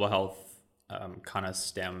interest in global health kind of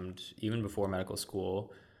stemmed even before medical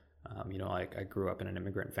school. You know, I grew up in an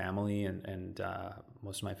immigrant family, and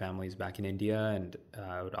most of my family is back in India, and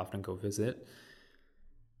I would often go visit.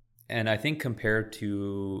 And I think compared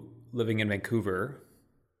to living in Vancouver,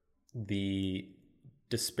 the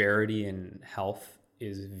disparity in health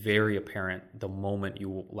is very apparent the moment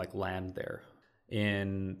you like land there.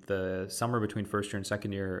 In the summer between first year and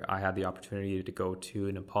second year, I had the opportunity to go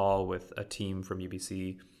to Nepal with a team from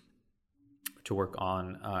UBC to work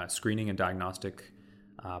on a screening and diagnostic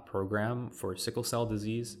program for sickle cell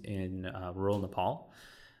disease in rural Nepal.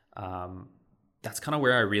 That's kind of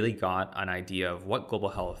where I really got an idea of what global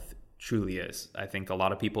health truly is. I think a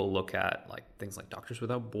lot of people look at like things like Doctors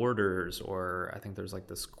Without Borders, or I think there's like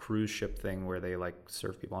this cruise ship thing where they like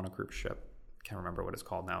serve people on a cruise ship. Can't remember what it's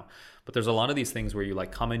called now, but there's a lot of these things where you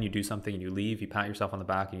like come in, you do something, and you leave, you pat yourself on the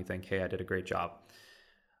back and you think, hey, I did a great job.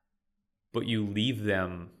 But you leave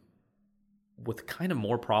them with kind of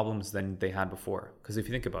more problems than they had before. Because if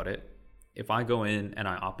you think about it, if I go in and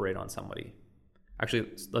I operate on somebody, actually,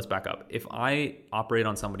 let's back up. If I operate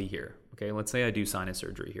on somebody here, okay, let's say I do sinus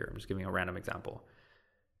surgery here. I'm just giving a random example.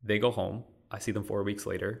 They go home. I see them 4 weeks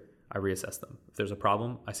later. I reassess them. If there's a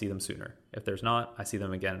problem, I see them sooner. If there's not, I see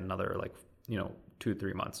them again another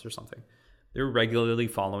 2-3 months or something. They're regularly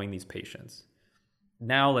following these patients.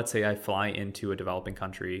 Now, let's say I fly into a developing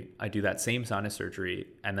country. I do that same sinus surgery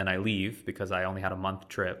and then I leave because I only had a month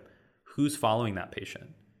trip. Who's following that patient?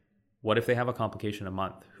 What if they have a complication a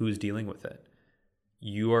month? Who's dealing with it?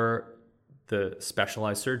 You are the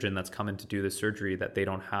specialized surgeon that's coming to do the surgery that they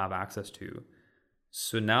don't have access to.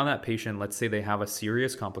 So now that patient, let's say they have a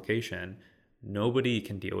serious complication, nobody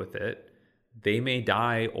can deal with it. They may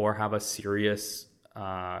die or have a serious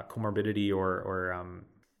comorbidity or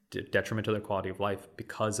detriment to their quality of life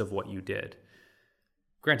because of what you did.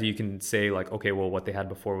 Granted, you can say like, okay, well, what they had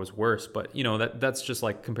before was worse, but that's just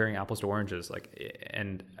like comparing apples to oranges.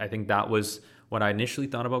 And I think that was what I initially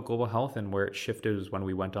thought about global health, and where it shifted was when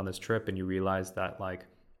we went on this trip and you realize that like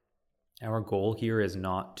our goal here is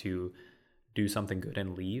not to do something good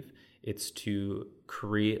and leave. It's to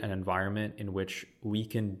create an environment in which we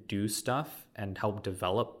can do stuff and help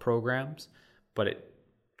develop programs, but it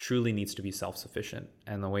truly needs to be self-sufficient.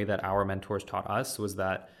 And the way that our mentors taught us was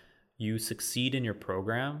that you succeed in your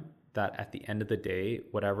program, that at the end of the day,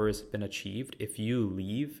 whatever has been achieved, if you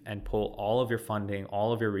leave and pull all of your funding,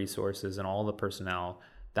 all of your resources, and all the personnel,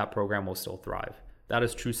 that program will still thrive. That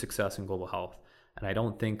is true success in global health. And I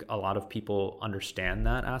don't think a lot of people understand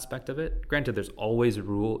that aspect of it. Granted, there's always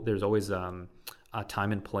a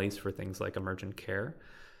time and place for things like emergent care,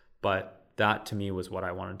 but that to me was what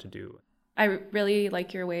I wanted to do. I really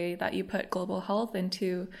like your way that you put global health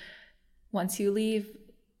into once you leave,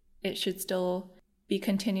 it should still be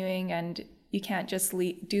continuing, and you can't just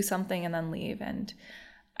do something and then leave. And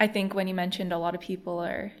I think when you mentioned a lot of people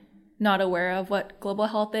are not aware of what global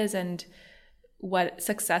health is and what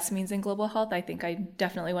success means in global health, I think I'm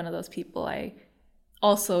definitely one of those people. I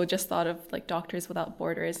also just thought of like Doctors Without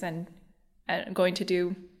Borders and going to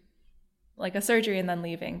do like a surgery and then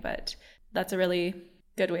leaving, but that's a really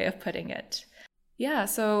good way of putting it. Yeah,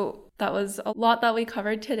 so that was a lot that we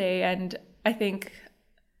covered today, and I think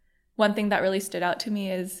one thing that really stood out to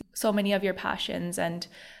me is so many of your passions and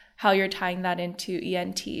how you're tying that into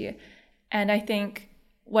ENT. And I think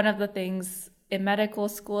one of the things in medical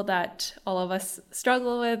school that all of us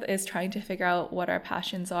struggle with is trying to figure out what our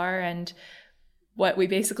passions are and what we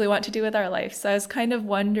basically want to do with our life. So I was kind of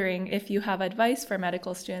wondering if you have advice for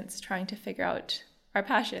medical students trying to figure out our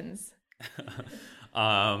passions.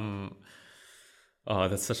 Oh,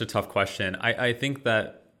 that's such a tough question. I think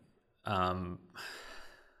that,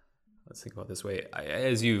 let's think about it this way.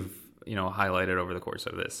 As you've, highlighted over the course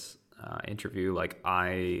of this interview, like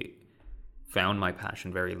I found my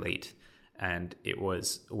passion very late, and it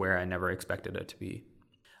was where I never expected it to be.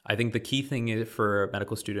 I think the key thing for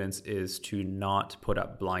medical students is to not put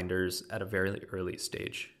up blinders at a very early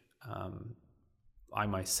stage. I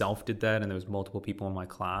myself did that, and there was multiple people in my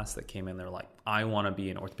class that came in, they're like, I want to be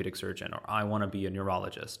an orthopedic surgeon, or I want to be a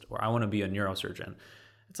neurologist, or I want to be a neurosurgeon.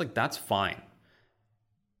 It's like, that's fine.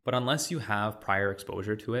 But unless you have prior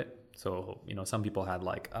exposure to it, so, some people had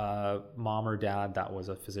like a mom or dad that was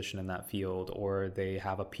a physician in that field, or they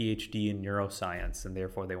have a PhD in neuroscience and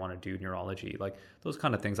therefore they want to do neurology. Like those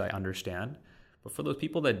kind of things I understand. But for those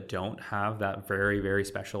people that don't have that very, very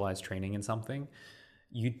specialized training in something,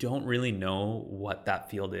 you don't really know what that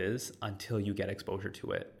field is until you get exposure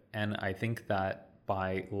to it. And I think that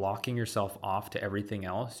by locking yourself off to everything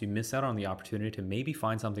else, you miss out on the opportunity to maybe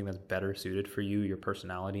find something that's better suited for you, your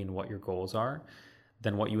personality, and what your goals are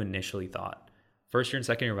than what you initially thought. First year and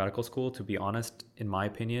second year medical school, to be honest, in my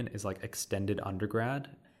opinion, is like extended undergrad.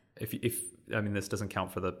 If this doesn't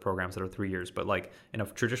count for the programs that are 3 years, but like in a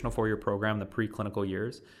traditional 4-year program, the preclinical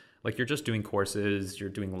years, like you're just doing courses, you're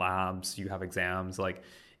doing labs, you have exams. Like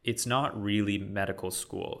it's not really medical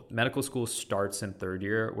school. Medical school starts in third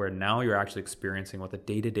year, where now you're actually experiencing what the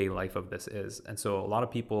day-to-day life of this is. And so a lot of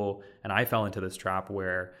people, and I fell into this trap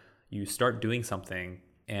where you start doing something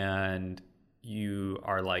and you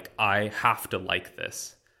are like, I have to like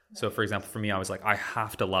this. So for example, for me, I was like, I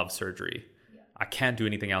have to love surgery. I can't do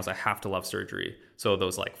anything else. I have to love surgery. So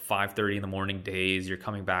those like 5:30 in the morning days, you're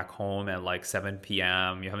coming back home at like 7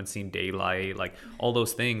 p.m. You haven't seen daylight, like all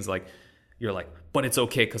those things, like you're like, but it's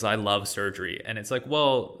okay because I love surgery. And it's like,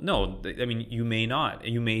 well, no, I mean, you may not,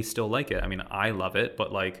 you may still like it. I mean, I love it,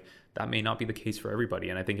 but like that may not be the case for everybody.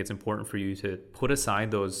 And I think it's important for you to put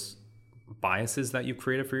aside those biases that you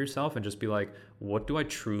created for yourself and just be like, what do I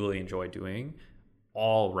truly enjoy doing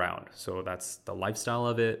all round? So that's the lifestyle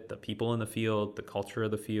of it, the people in the field, the culture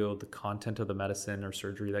of the field, the content of the medicine or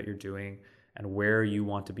surgery that you're doing, and where you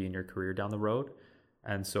want to be in your career down the road.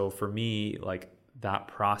 And so for me, like that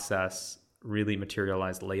process really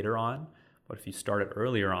materialized later on, but if you started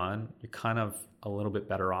earlier on, you're kind of a little bit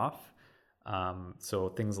better off. So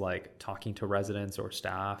things like talking to residents or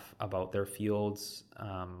staff about their fields,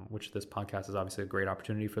 which this podcast is obviously a great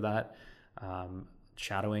opportunity for that.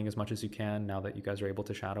 Shadowing as much as you can now that you guys are able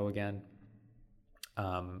to shadow again.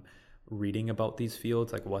 Reading about these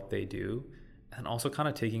fields, like what they do, and also kind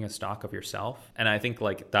of taking a stock of yourself. And I think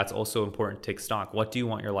like that's also important to take stock. What do you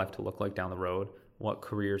want your life to look like down the road? What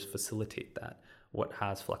careers facilitate that? What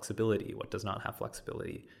has flexibility? What does not have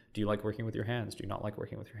flexibility? Do you like working with your hands? Do you not like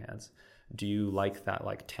working with your hands? Do you like that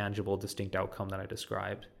like tangible, distinct outcome that I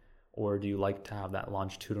described? Or do you like to have that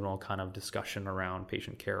longitudinal kind of discussion around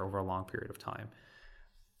patient care over a long period of time?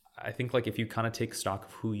 I think like if you kind of take stock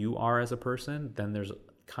of who you are as a person, then there's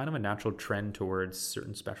kind of a natural trend towards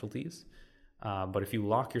certain specialties. But if you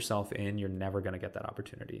lock yourself in, you're never going to get that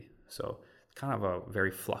opportunity. So it's kind of a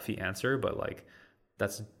very fluffy answer, but like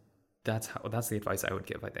that's the advice I would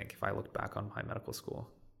give, I think, if I looked back on my medical school.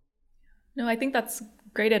 No, I think that's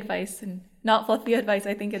great advice, and not fluffy advice.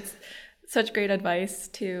 I think it's such great advice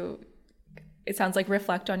to, it sounds like,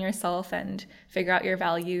 reflect on yourself and figure out your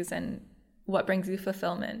values and what brings you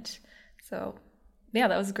fulfillment. So yeah,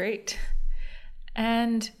 that was great.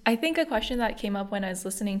 And I think a question that came up when I was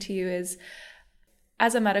listening to you is,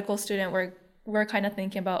 as a medical student, we're kind of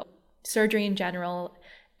thinking about surgery in general.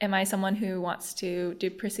 Am I someone who wants to do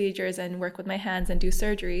procedures and work with my hands and do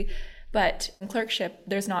surgery? But in clerkship,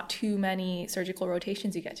 there's not too many surgical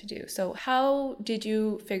rotations you get to do. So how did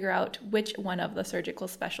you figure out which one of the surgical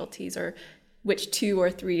specialties or which 2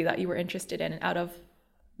 or 3 that you were interested in out of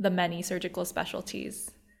the many surgical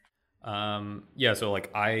specialties? So like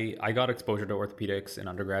I got exposure to orthopedics in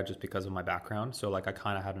undergrad just because of my background. So like I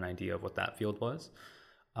kind of had an idea of what that field was.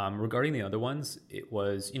 Regarding the other ones, it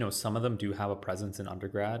was, some of them do have a presence in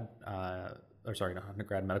undergrad, not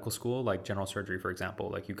undergrad, medical school, like general surgery, for example.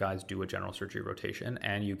 Like you guys do a general surgery rotation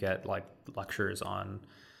and you get like lectures on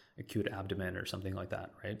acute abdomen or something like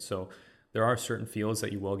that, right? So there are certain fields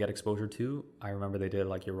that you will get exposure to. I remember they did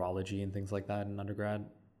like urology and things like that in undergrad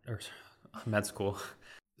or med school.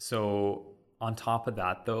 So on top of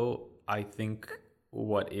that, though, I think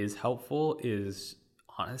what is helpful is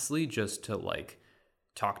honestly just to like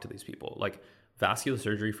talk to these people. Like vascular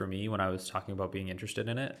surgery for me, when I was talking about being interested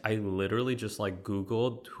in it, I literally just like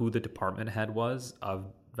Googled who the department head was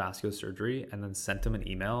of vascular surgery and then sent him an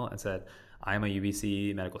email and said, I'm a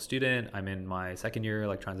UBC medical student. I'm in my second year,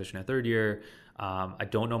 like transition to third year. I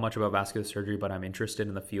don't know much about vascular surgery, but I'm interested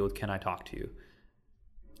in the field. Can I talk to you?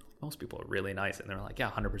 Most people are really nice and they're like, yeah,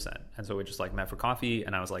 100%. And so we just like met for coffee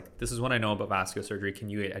and I was like, this is what I know about vascular surgery. Can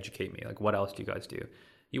you educate me? Like, what else do you guys do?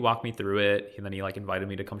 He walked me through it. And then he like invited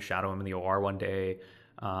me to come shadow him in the OR one day.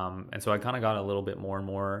 And so I kind of got a little bit more and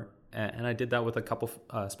more. And I did that with a couple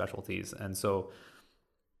specialties. And so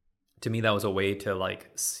to me, that was a way to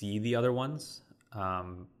like see the other ones.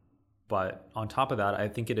 But on top of that, I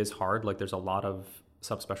think it is hard. Like there's a lot of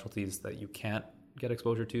subspecialties that you can't get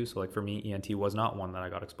exposure to. So like for me, ENT was not one that I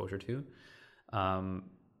got exposure to.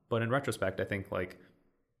 But in retrospect, I think like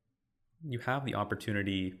you have the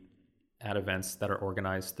opportunity at events that are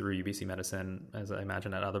organized through UBC Medicine, as I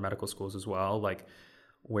imagine at other medical schools as well, like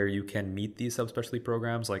where you can meet these subspecialty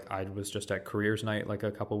programs. Like I was just at Careers Night like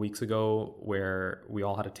a couple weeks ago where we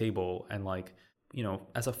all had a table and like,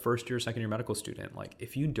 as a first year, second year medical student, like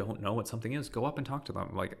if you don't know what something is, go up and talk to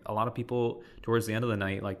them. Like a lot of people towards the end of the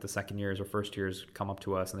night, like the second years or first years come up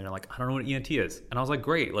to us and they're like, I don't know what ENT is. And I was like,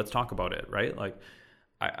 great, let's talk about it. Right. Like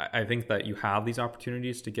I think that you have these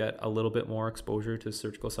opportunities to get a little bit more exposure to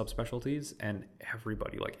surgical subspecialties, and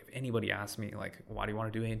everybody, like if anybody asks me like, why do you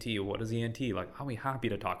want to do ENT? What is ENT? Like, I'll be happy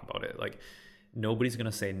to talk about it. Like nobody's going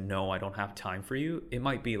to say, no, I don't have time for you. It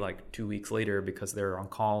might be like 2 weeks later because they're on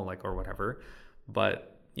call, like, or whatever.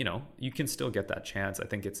 But, you can still get that chance. I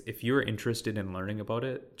think it's, if you're interested in learning about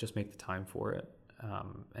it, just make the time for it.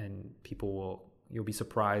 And you'll be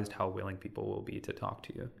surprised how willing people will be to talk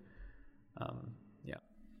to you.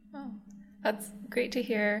 Oh, that's great to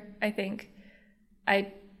hear. I think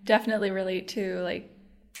I definitely relate to like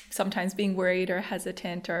sometimes being worried or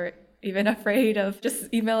hesitant or even afraid of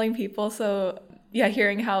just emailing people. So yeah,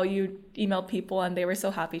 hearing how you emailed people and they were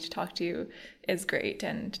so happy to talk to you is great,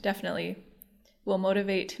 and definitely will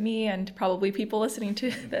motivate me and probably people listening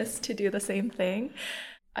to this to do the same thing.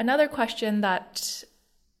 Another question that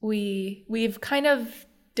we've kind of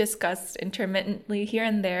discussed intermittently here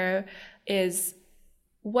and there is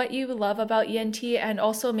what you love about ENT, and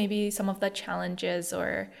also maybe some of the challenges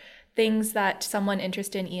or things that someone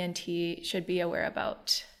interested in ENT should be aware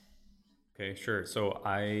about. Okay, sure. So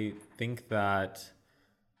I think that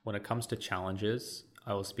when it comes to challenges,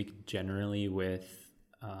 I will speak generally with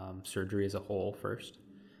surgery as a whole first.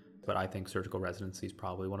 But I think surgical residency is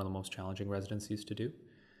probably one of the most challenging residencies to do.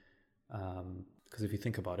 Because if you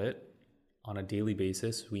think about it, on a daily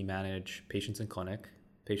basis, we manage patients in clinic,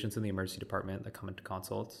 patients in the emergency department that come into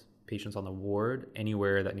consults, patients on the ward,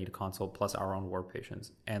 anywhere that need a consult, plus our own ward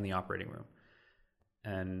patients and the operating room.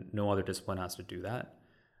 And no other discipline has to do that.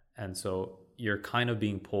 And so you're kind of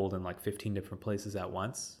being pulled in like 15 different places at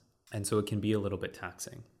once. And so it can be a little bit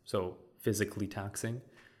taxing. So physically taxing,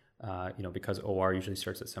 because OR usually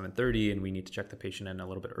starts at 7:30 and we need to check the patient in a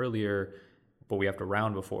little bit earlier, but we have to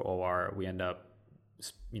round before OR. We end up,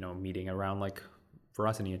 meeting around like, for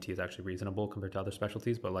us in ENT is actually reasonable compared to other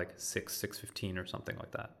specialties, but like 6:15 or something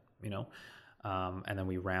like that, and then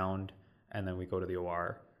we round and then we go to the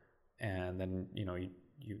OR, and then,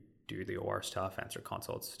 you do the OR stuff, answer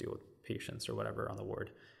consults, deal with patients or whatever on the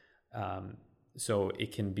ward. So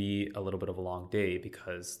it can be a little bit of a long day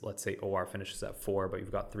because let's say OR finishes at 4, but you've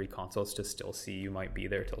got 3 consults to still see. You might be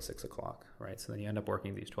there till 6 o'clock, right? So then you end up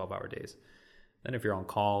working these 12-hour days. Then if you're on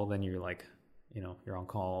call, then you're like, you're on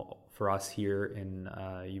call. For us here in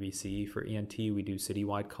UBC for ENT, we do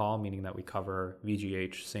citywide call, meaning that we cover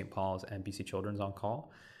VGH, St. Paul's, and BC Children's on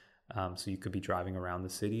call. So you could be driving around the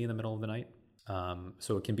city in the middle of the night.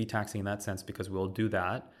 So it can be taxing in that sense because we'll do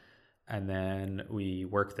that and then we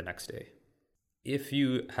work the next day. If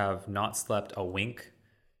you have not slept a wink,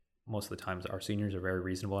 most of the times our seniors are very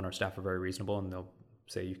reasonable and our staff are very reasonable and they'll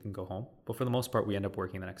say you can go home. But for the most part, we end up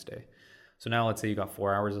working the next day. So now let's say you got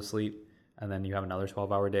 4 hours of sleep and then you have another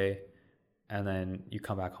 12-hour day and then you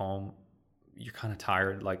come back home, you're kind of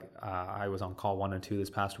tired. Like I was on call 1 and 2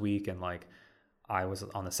 this past week, and like I was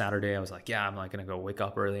on the Saturday, I was like, yeah, I'm like gonna go wake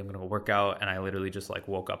up early, I'm gonna go work out, and I literally just like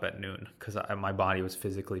woke up at noon because my body was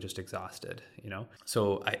physically just exhausted, you know.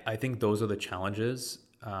 So I think those are the challenges.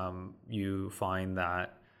 You find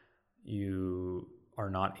that you are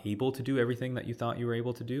not able to do everything that you thought you were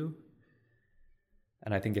able to do,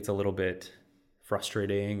 and I think it's a little bit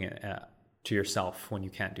frustrating to yourself when you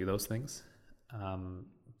can't do those things.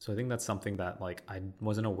 So I think that's something that like I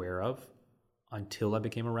wasn't aware of until I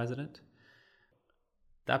became a resident.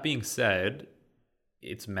 That being said,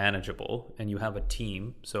 it's manageable and you have a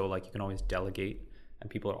team. So like you can always delegate and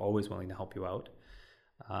people are always willing to help you out.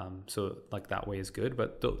 So like that way is good.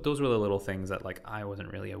 But those were the little things that like I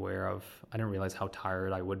wasn't really aware of. I didn't realize how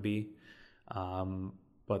tired I would be.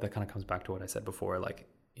 But that kind of comes back to what I said before. Like,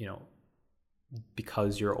 you know,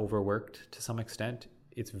 because you're overworked to some extent,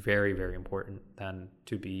 it's very, very important then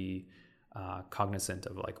to be cognizant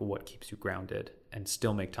of like what keeps you grounded and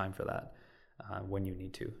still make time for that when you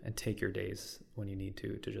need to, and take your days when you need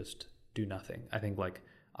to just do nothing. I think like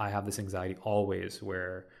I have this anxiety always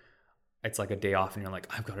where it's like a day off and you're like,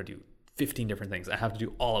 I've got to do 15 different things. I have to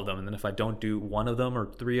do all of them. And then if I don't do one of them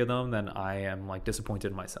or 3 of them, then I am like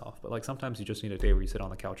disappointed in myself. But like sometimes you just need a day where you sit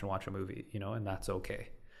on the couch and watch a movie, you know, and that's okay,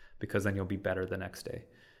 because then you'll be better the next day.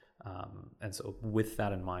 And so with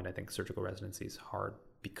that in mind, I think surgical residency is hard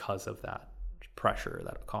because of that pressure,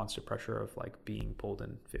 that constant pressure of like being pulled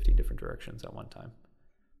in 50 different directions at one time.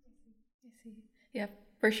 I see. Yeah,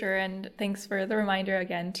 for sure. And thanks for the reminder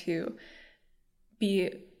again to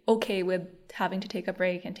be okay with having to take a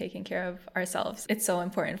break and taking care of ourselves. It's so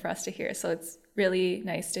important for us to hear. So it's really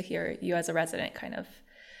nice to hear you as a resident kind of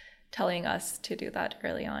telling us to do that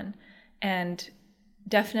early on. And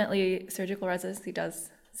definitely surgical residency does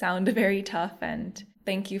sound very tough, and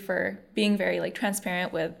thank you for being very like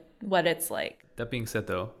transparent with what it's like. That being said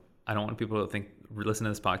though, I don't want people to listen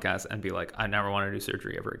to this podcast and be like, I never want to do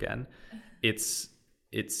surgery ever again. It's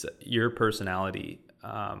your personality.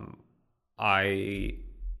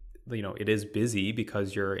 It is busy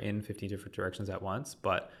because you're in 50 different directions at once,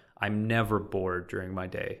 but I'm never bored during my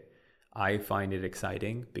day. I find it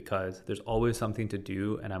exciting because there's always something to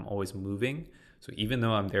do and I'm always moving. So even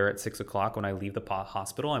though I'm there at 6 o'clock, when I leave the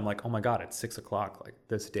hospital, I'm like, oh my God, it's 6 o'clock. Like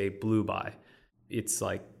this day blew by. It's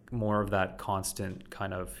like more of that constant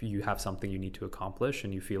kind of, you have something you need to accomplish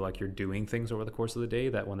and you feel like you're doing things over the course of the day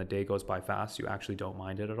that when the day goes by fast, you actually don't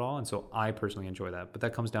mind it at all. And so I personally enjoy that, but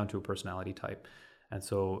that comes down to a personality type. And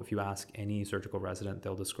so if you ask any surgical resident,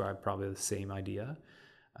 they'll describe probably the same idea.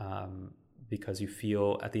 Because you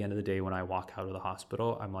feel at the end of the day, when I walk out of the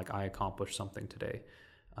hospital, I'm like, I accomplished something today.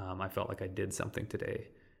 I felt like I did something today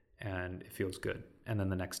and it feels good. And then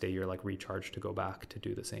the next day you're like recharged to go back to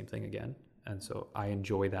do the same thing again. And so I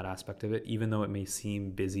enjoy that aspect of it, even though it may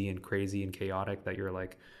seem busy and crazy and chaotic that you're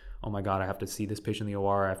like, oh my God, I have to see this patient in the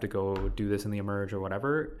OR. I have to go do this in the emerge or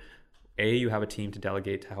whatever. A, you have a team to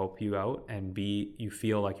delegate to help you out. And B, you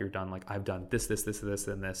feel like you're done. Like I've done this,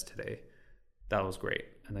 and this today. That was great.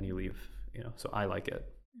 And then you leave, you know, so I like it.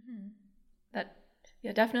 Mm-hmm. That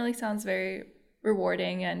definitely sounds very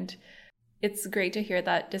rewarding. And it's great to hear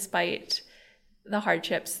that despite the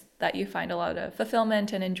hardships that you find a lot of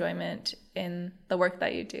fulfillment and enjoyment in the work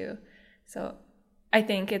that you do. So I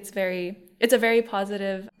think it's a very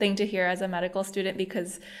positive thing to hear as a medical student,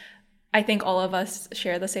 because I think all of us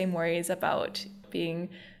share the same worries about being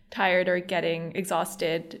tired or getting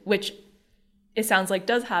exhausted, which it sounds like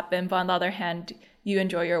does happen. But on the other hand, you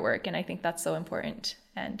enjoy your work. And I think that's so important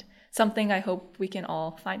and something I hope we can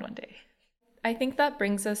all find one day. I think that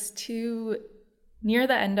brings us to near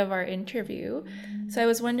the end of our interview. So I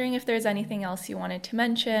was wondering if there's anything else you wanted to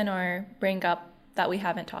mention or bring up that we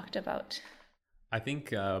haven't talked about. I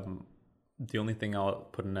think the only thing I'll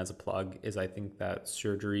put in as a plug is I think that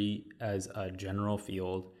surgery as a general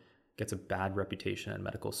field gets a bad reputation in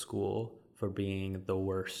medical school for being the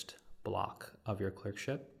worst block of your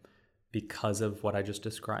clerkship because of what I just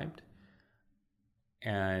described.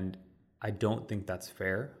 And I don't think that's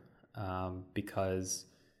fair because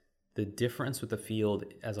the difference with the field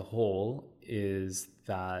as a whole is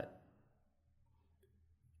that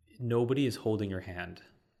nobody is holding your hand.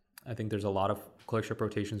 I think there's a lot of clerkship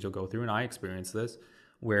rotations you'll go through, and I experienced this,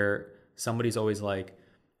 where somebody's always like,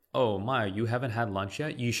 oh, Maya, you haven't had lunch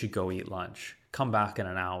yet? You should go eat lunch. Come back in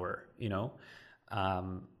an hour, you know?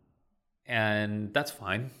 And that's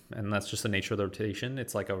fine. And that's just the nature of the rotation.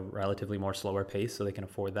 It's like a relatively more slower pace, so they can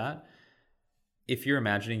afford that. If you're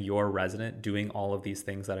imagining your resident doing all of these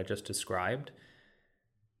things that I just described,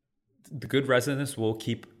 the good residents will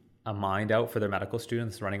keep a mind out for their medical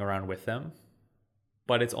students running around with them.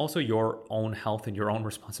 but it's also your own health and your own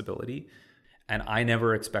responsibility. And I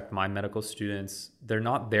never expect my medical students, they're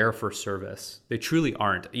not there for service. They truly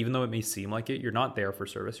aren't. Even though it may seem like it, you're not there for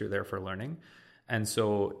service, you're there for learning. And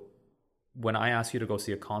so when I ask you to go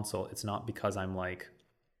see a consult, it's not because I'm like,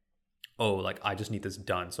 oh, like I just need this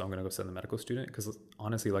done, so I'm going to go send the medical student. Because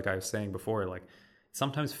honestly, like I was saying before, like it's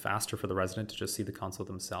sometimes faster for the resident to just see the consult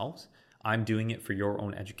themselves. I'm doing it for your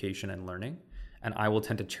own education and learning, and I will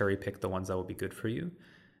tend to cherry pick the ones that will be good for you.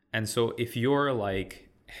 And so if you're like,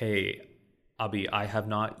 hey, Abhi, I have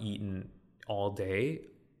not eaten all day,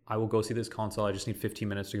 I will go see this consult, I just need 15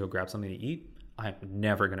 minutes to go grab something to eat, I'm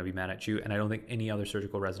never going to be mad at you. And I don't think any other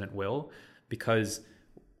surgical resident will, because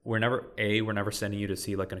we're never sending you to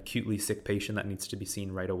see like an acutely sick patient that needs to be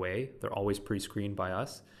seen right away. They're always pre-screened by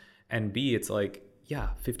us. And B, it's like, yeah,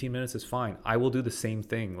 15 minutes is fine. I will do the same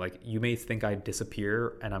thing. Like you may think I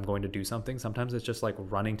disappear and I'm going to do something. Sometimes it's just like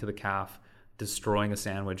running to the calf, destroying a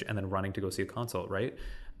sandwich, and then running to go see a consult, right?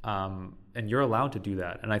 And you're allowed to do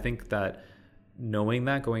that. And I think that knowing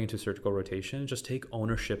that going into surgical rotation, just take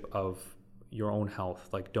ownership of your own health.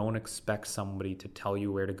 Like don't expect somebody to tell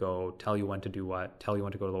you where to go, tell you when to do what, tell you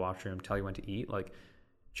when to go to the washroom, tell you when to eat. Like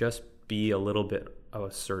just be a little bit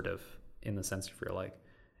assertive in the sense of you're like,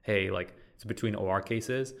 hey, like it's between OR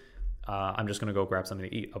cases. I'm just going to go grab something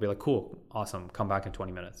to eat. I'll be like, cool, awesome. Come back in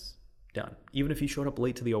 20 minutes. Done. Even if you showed up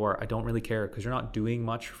late to the OR, I don't really care because you're not doing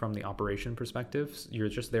much from the operation perspective. You're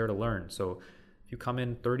just there to learn. So if you come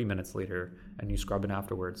in 30 minutes later and you scrub in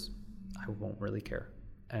afterwards, I won't really care.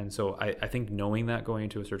 And so I think knowing that going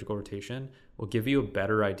into a surgical rotation will give you a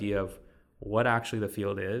better idea of what actually the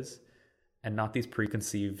field is, and not these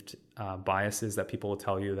preconceived biases that people will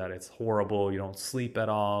tell you that it's horrible, you don't sleep at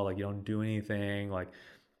all, like you don't do anything. Like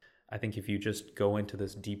I think if you just go into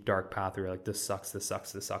this deep dark path where you're like, this sucks,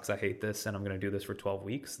 I hate this, and I'm going to do this for 12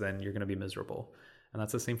 weeks, then you're going to be miserable. And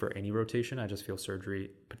that's the same for any rotation. I just feel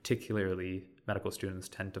surgery, particularly medical students,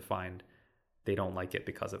 tend to find they don't like it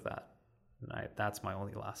because of that. And that's my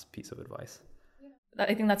only last piece of advice.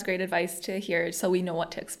 I think that's great advice to hear, so we know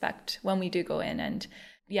what to expect when we do go in. And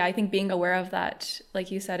yeah, I think being aware of that, like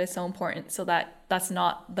you said, is so important, so that that's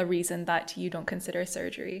not the reason that you don't consider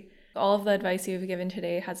surgery. All of the advice you've given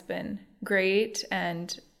today has been great,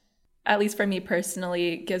 and at least for me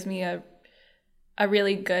personally, gives me a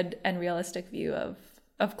really good and realistic view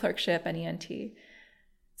of clerkship and ENT.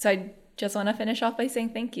 So I just want to finish off by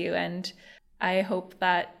saying thank you, and I hope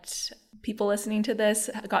that people listening to this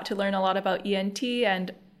got to learn a lot about ENT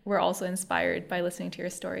and were also inspired by listening to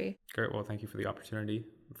your story. Great. Well, thank you for the opportunity.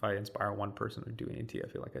 If I inspire one person to do ENT, I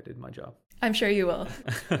feel like I did my job. I'm sure you will.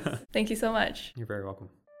 Thank you so much. You're very welcome.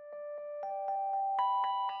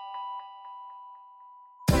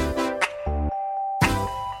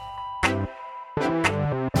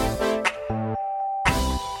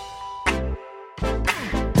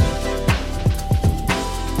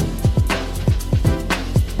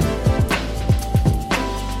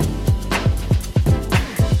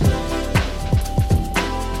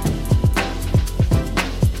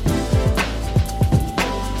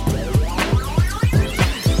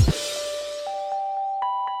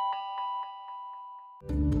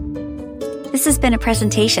 This has been a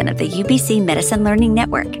presentation of the UBC Medicine Learning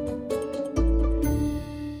Network.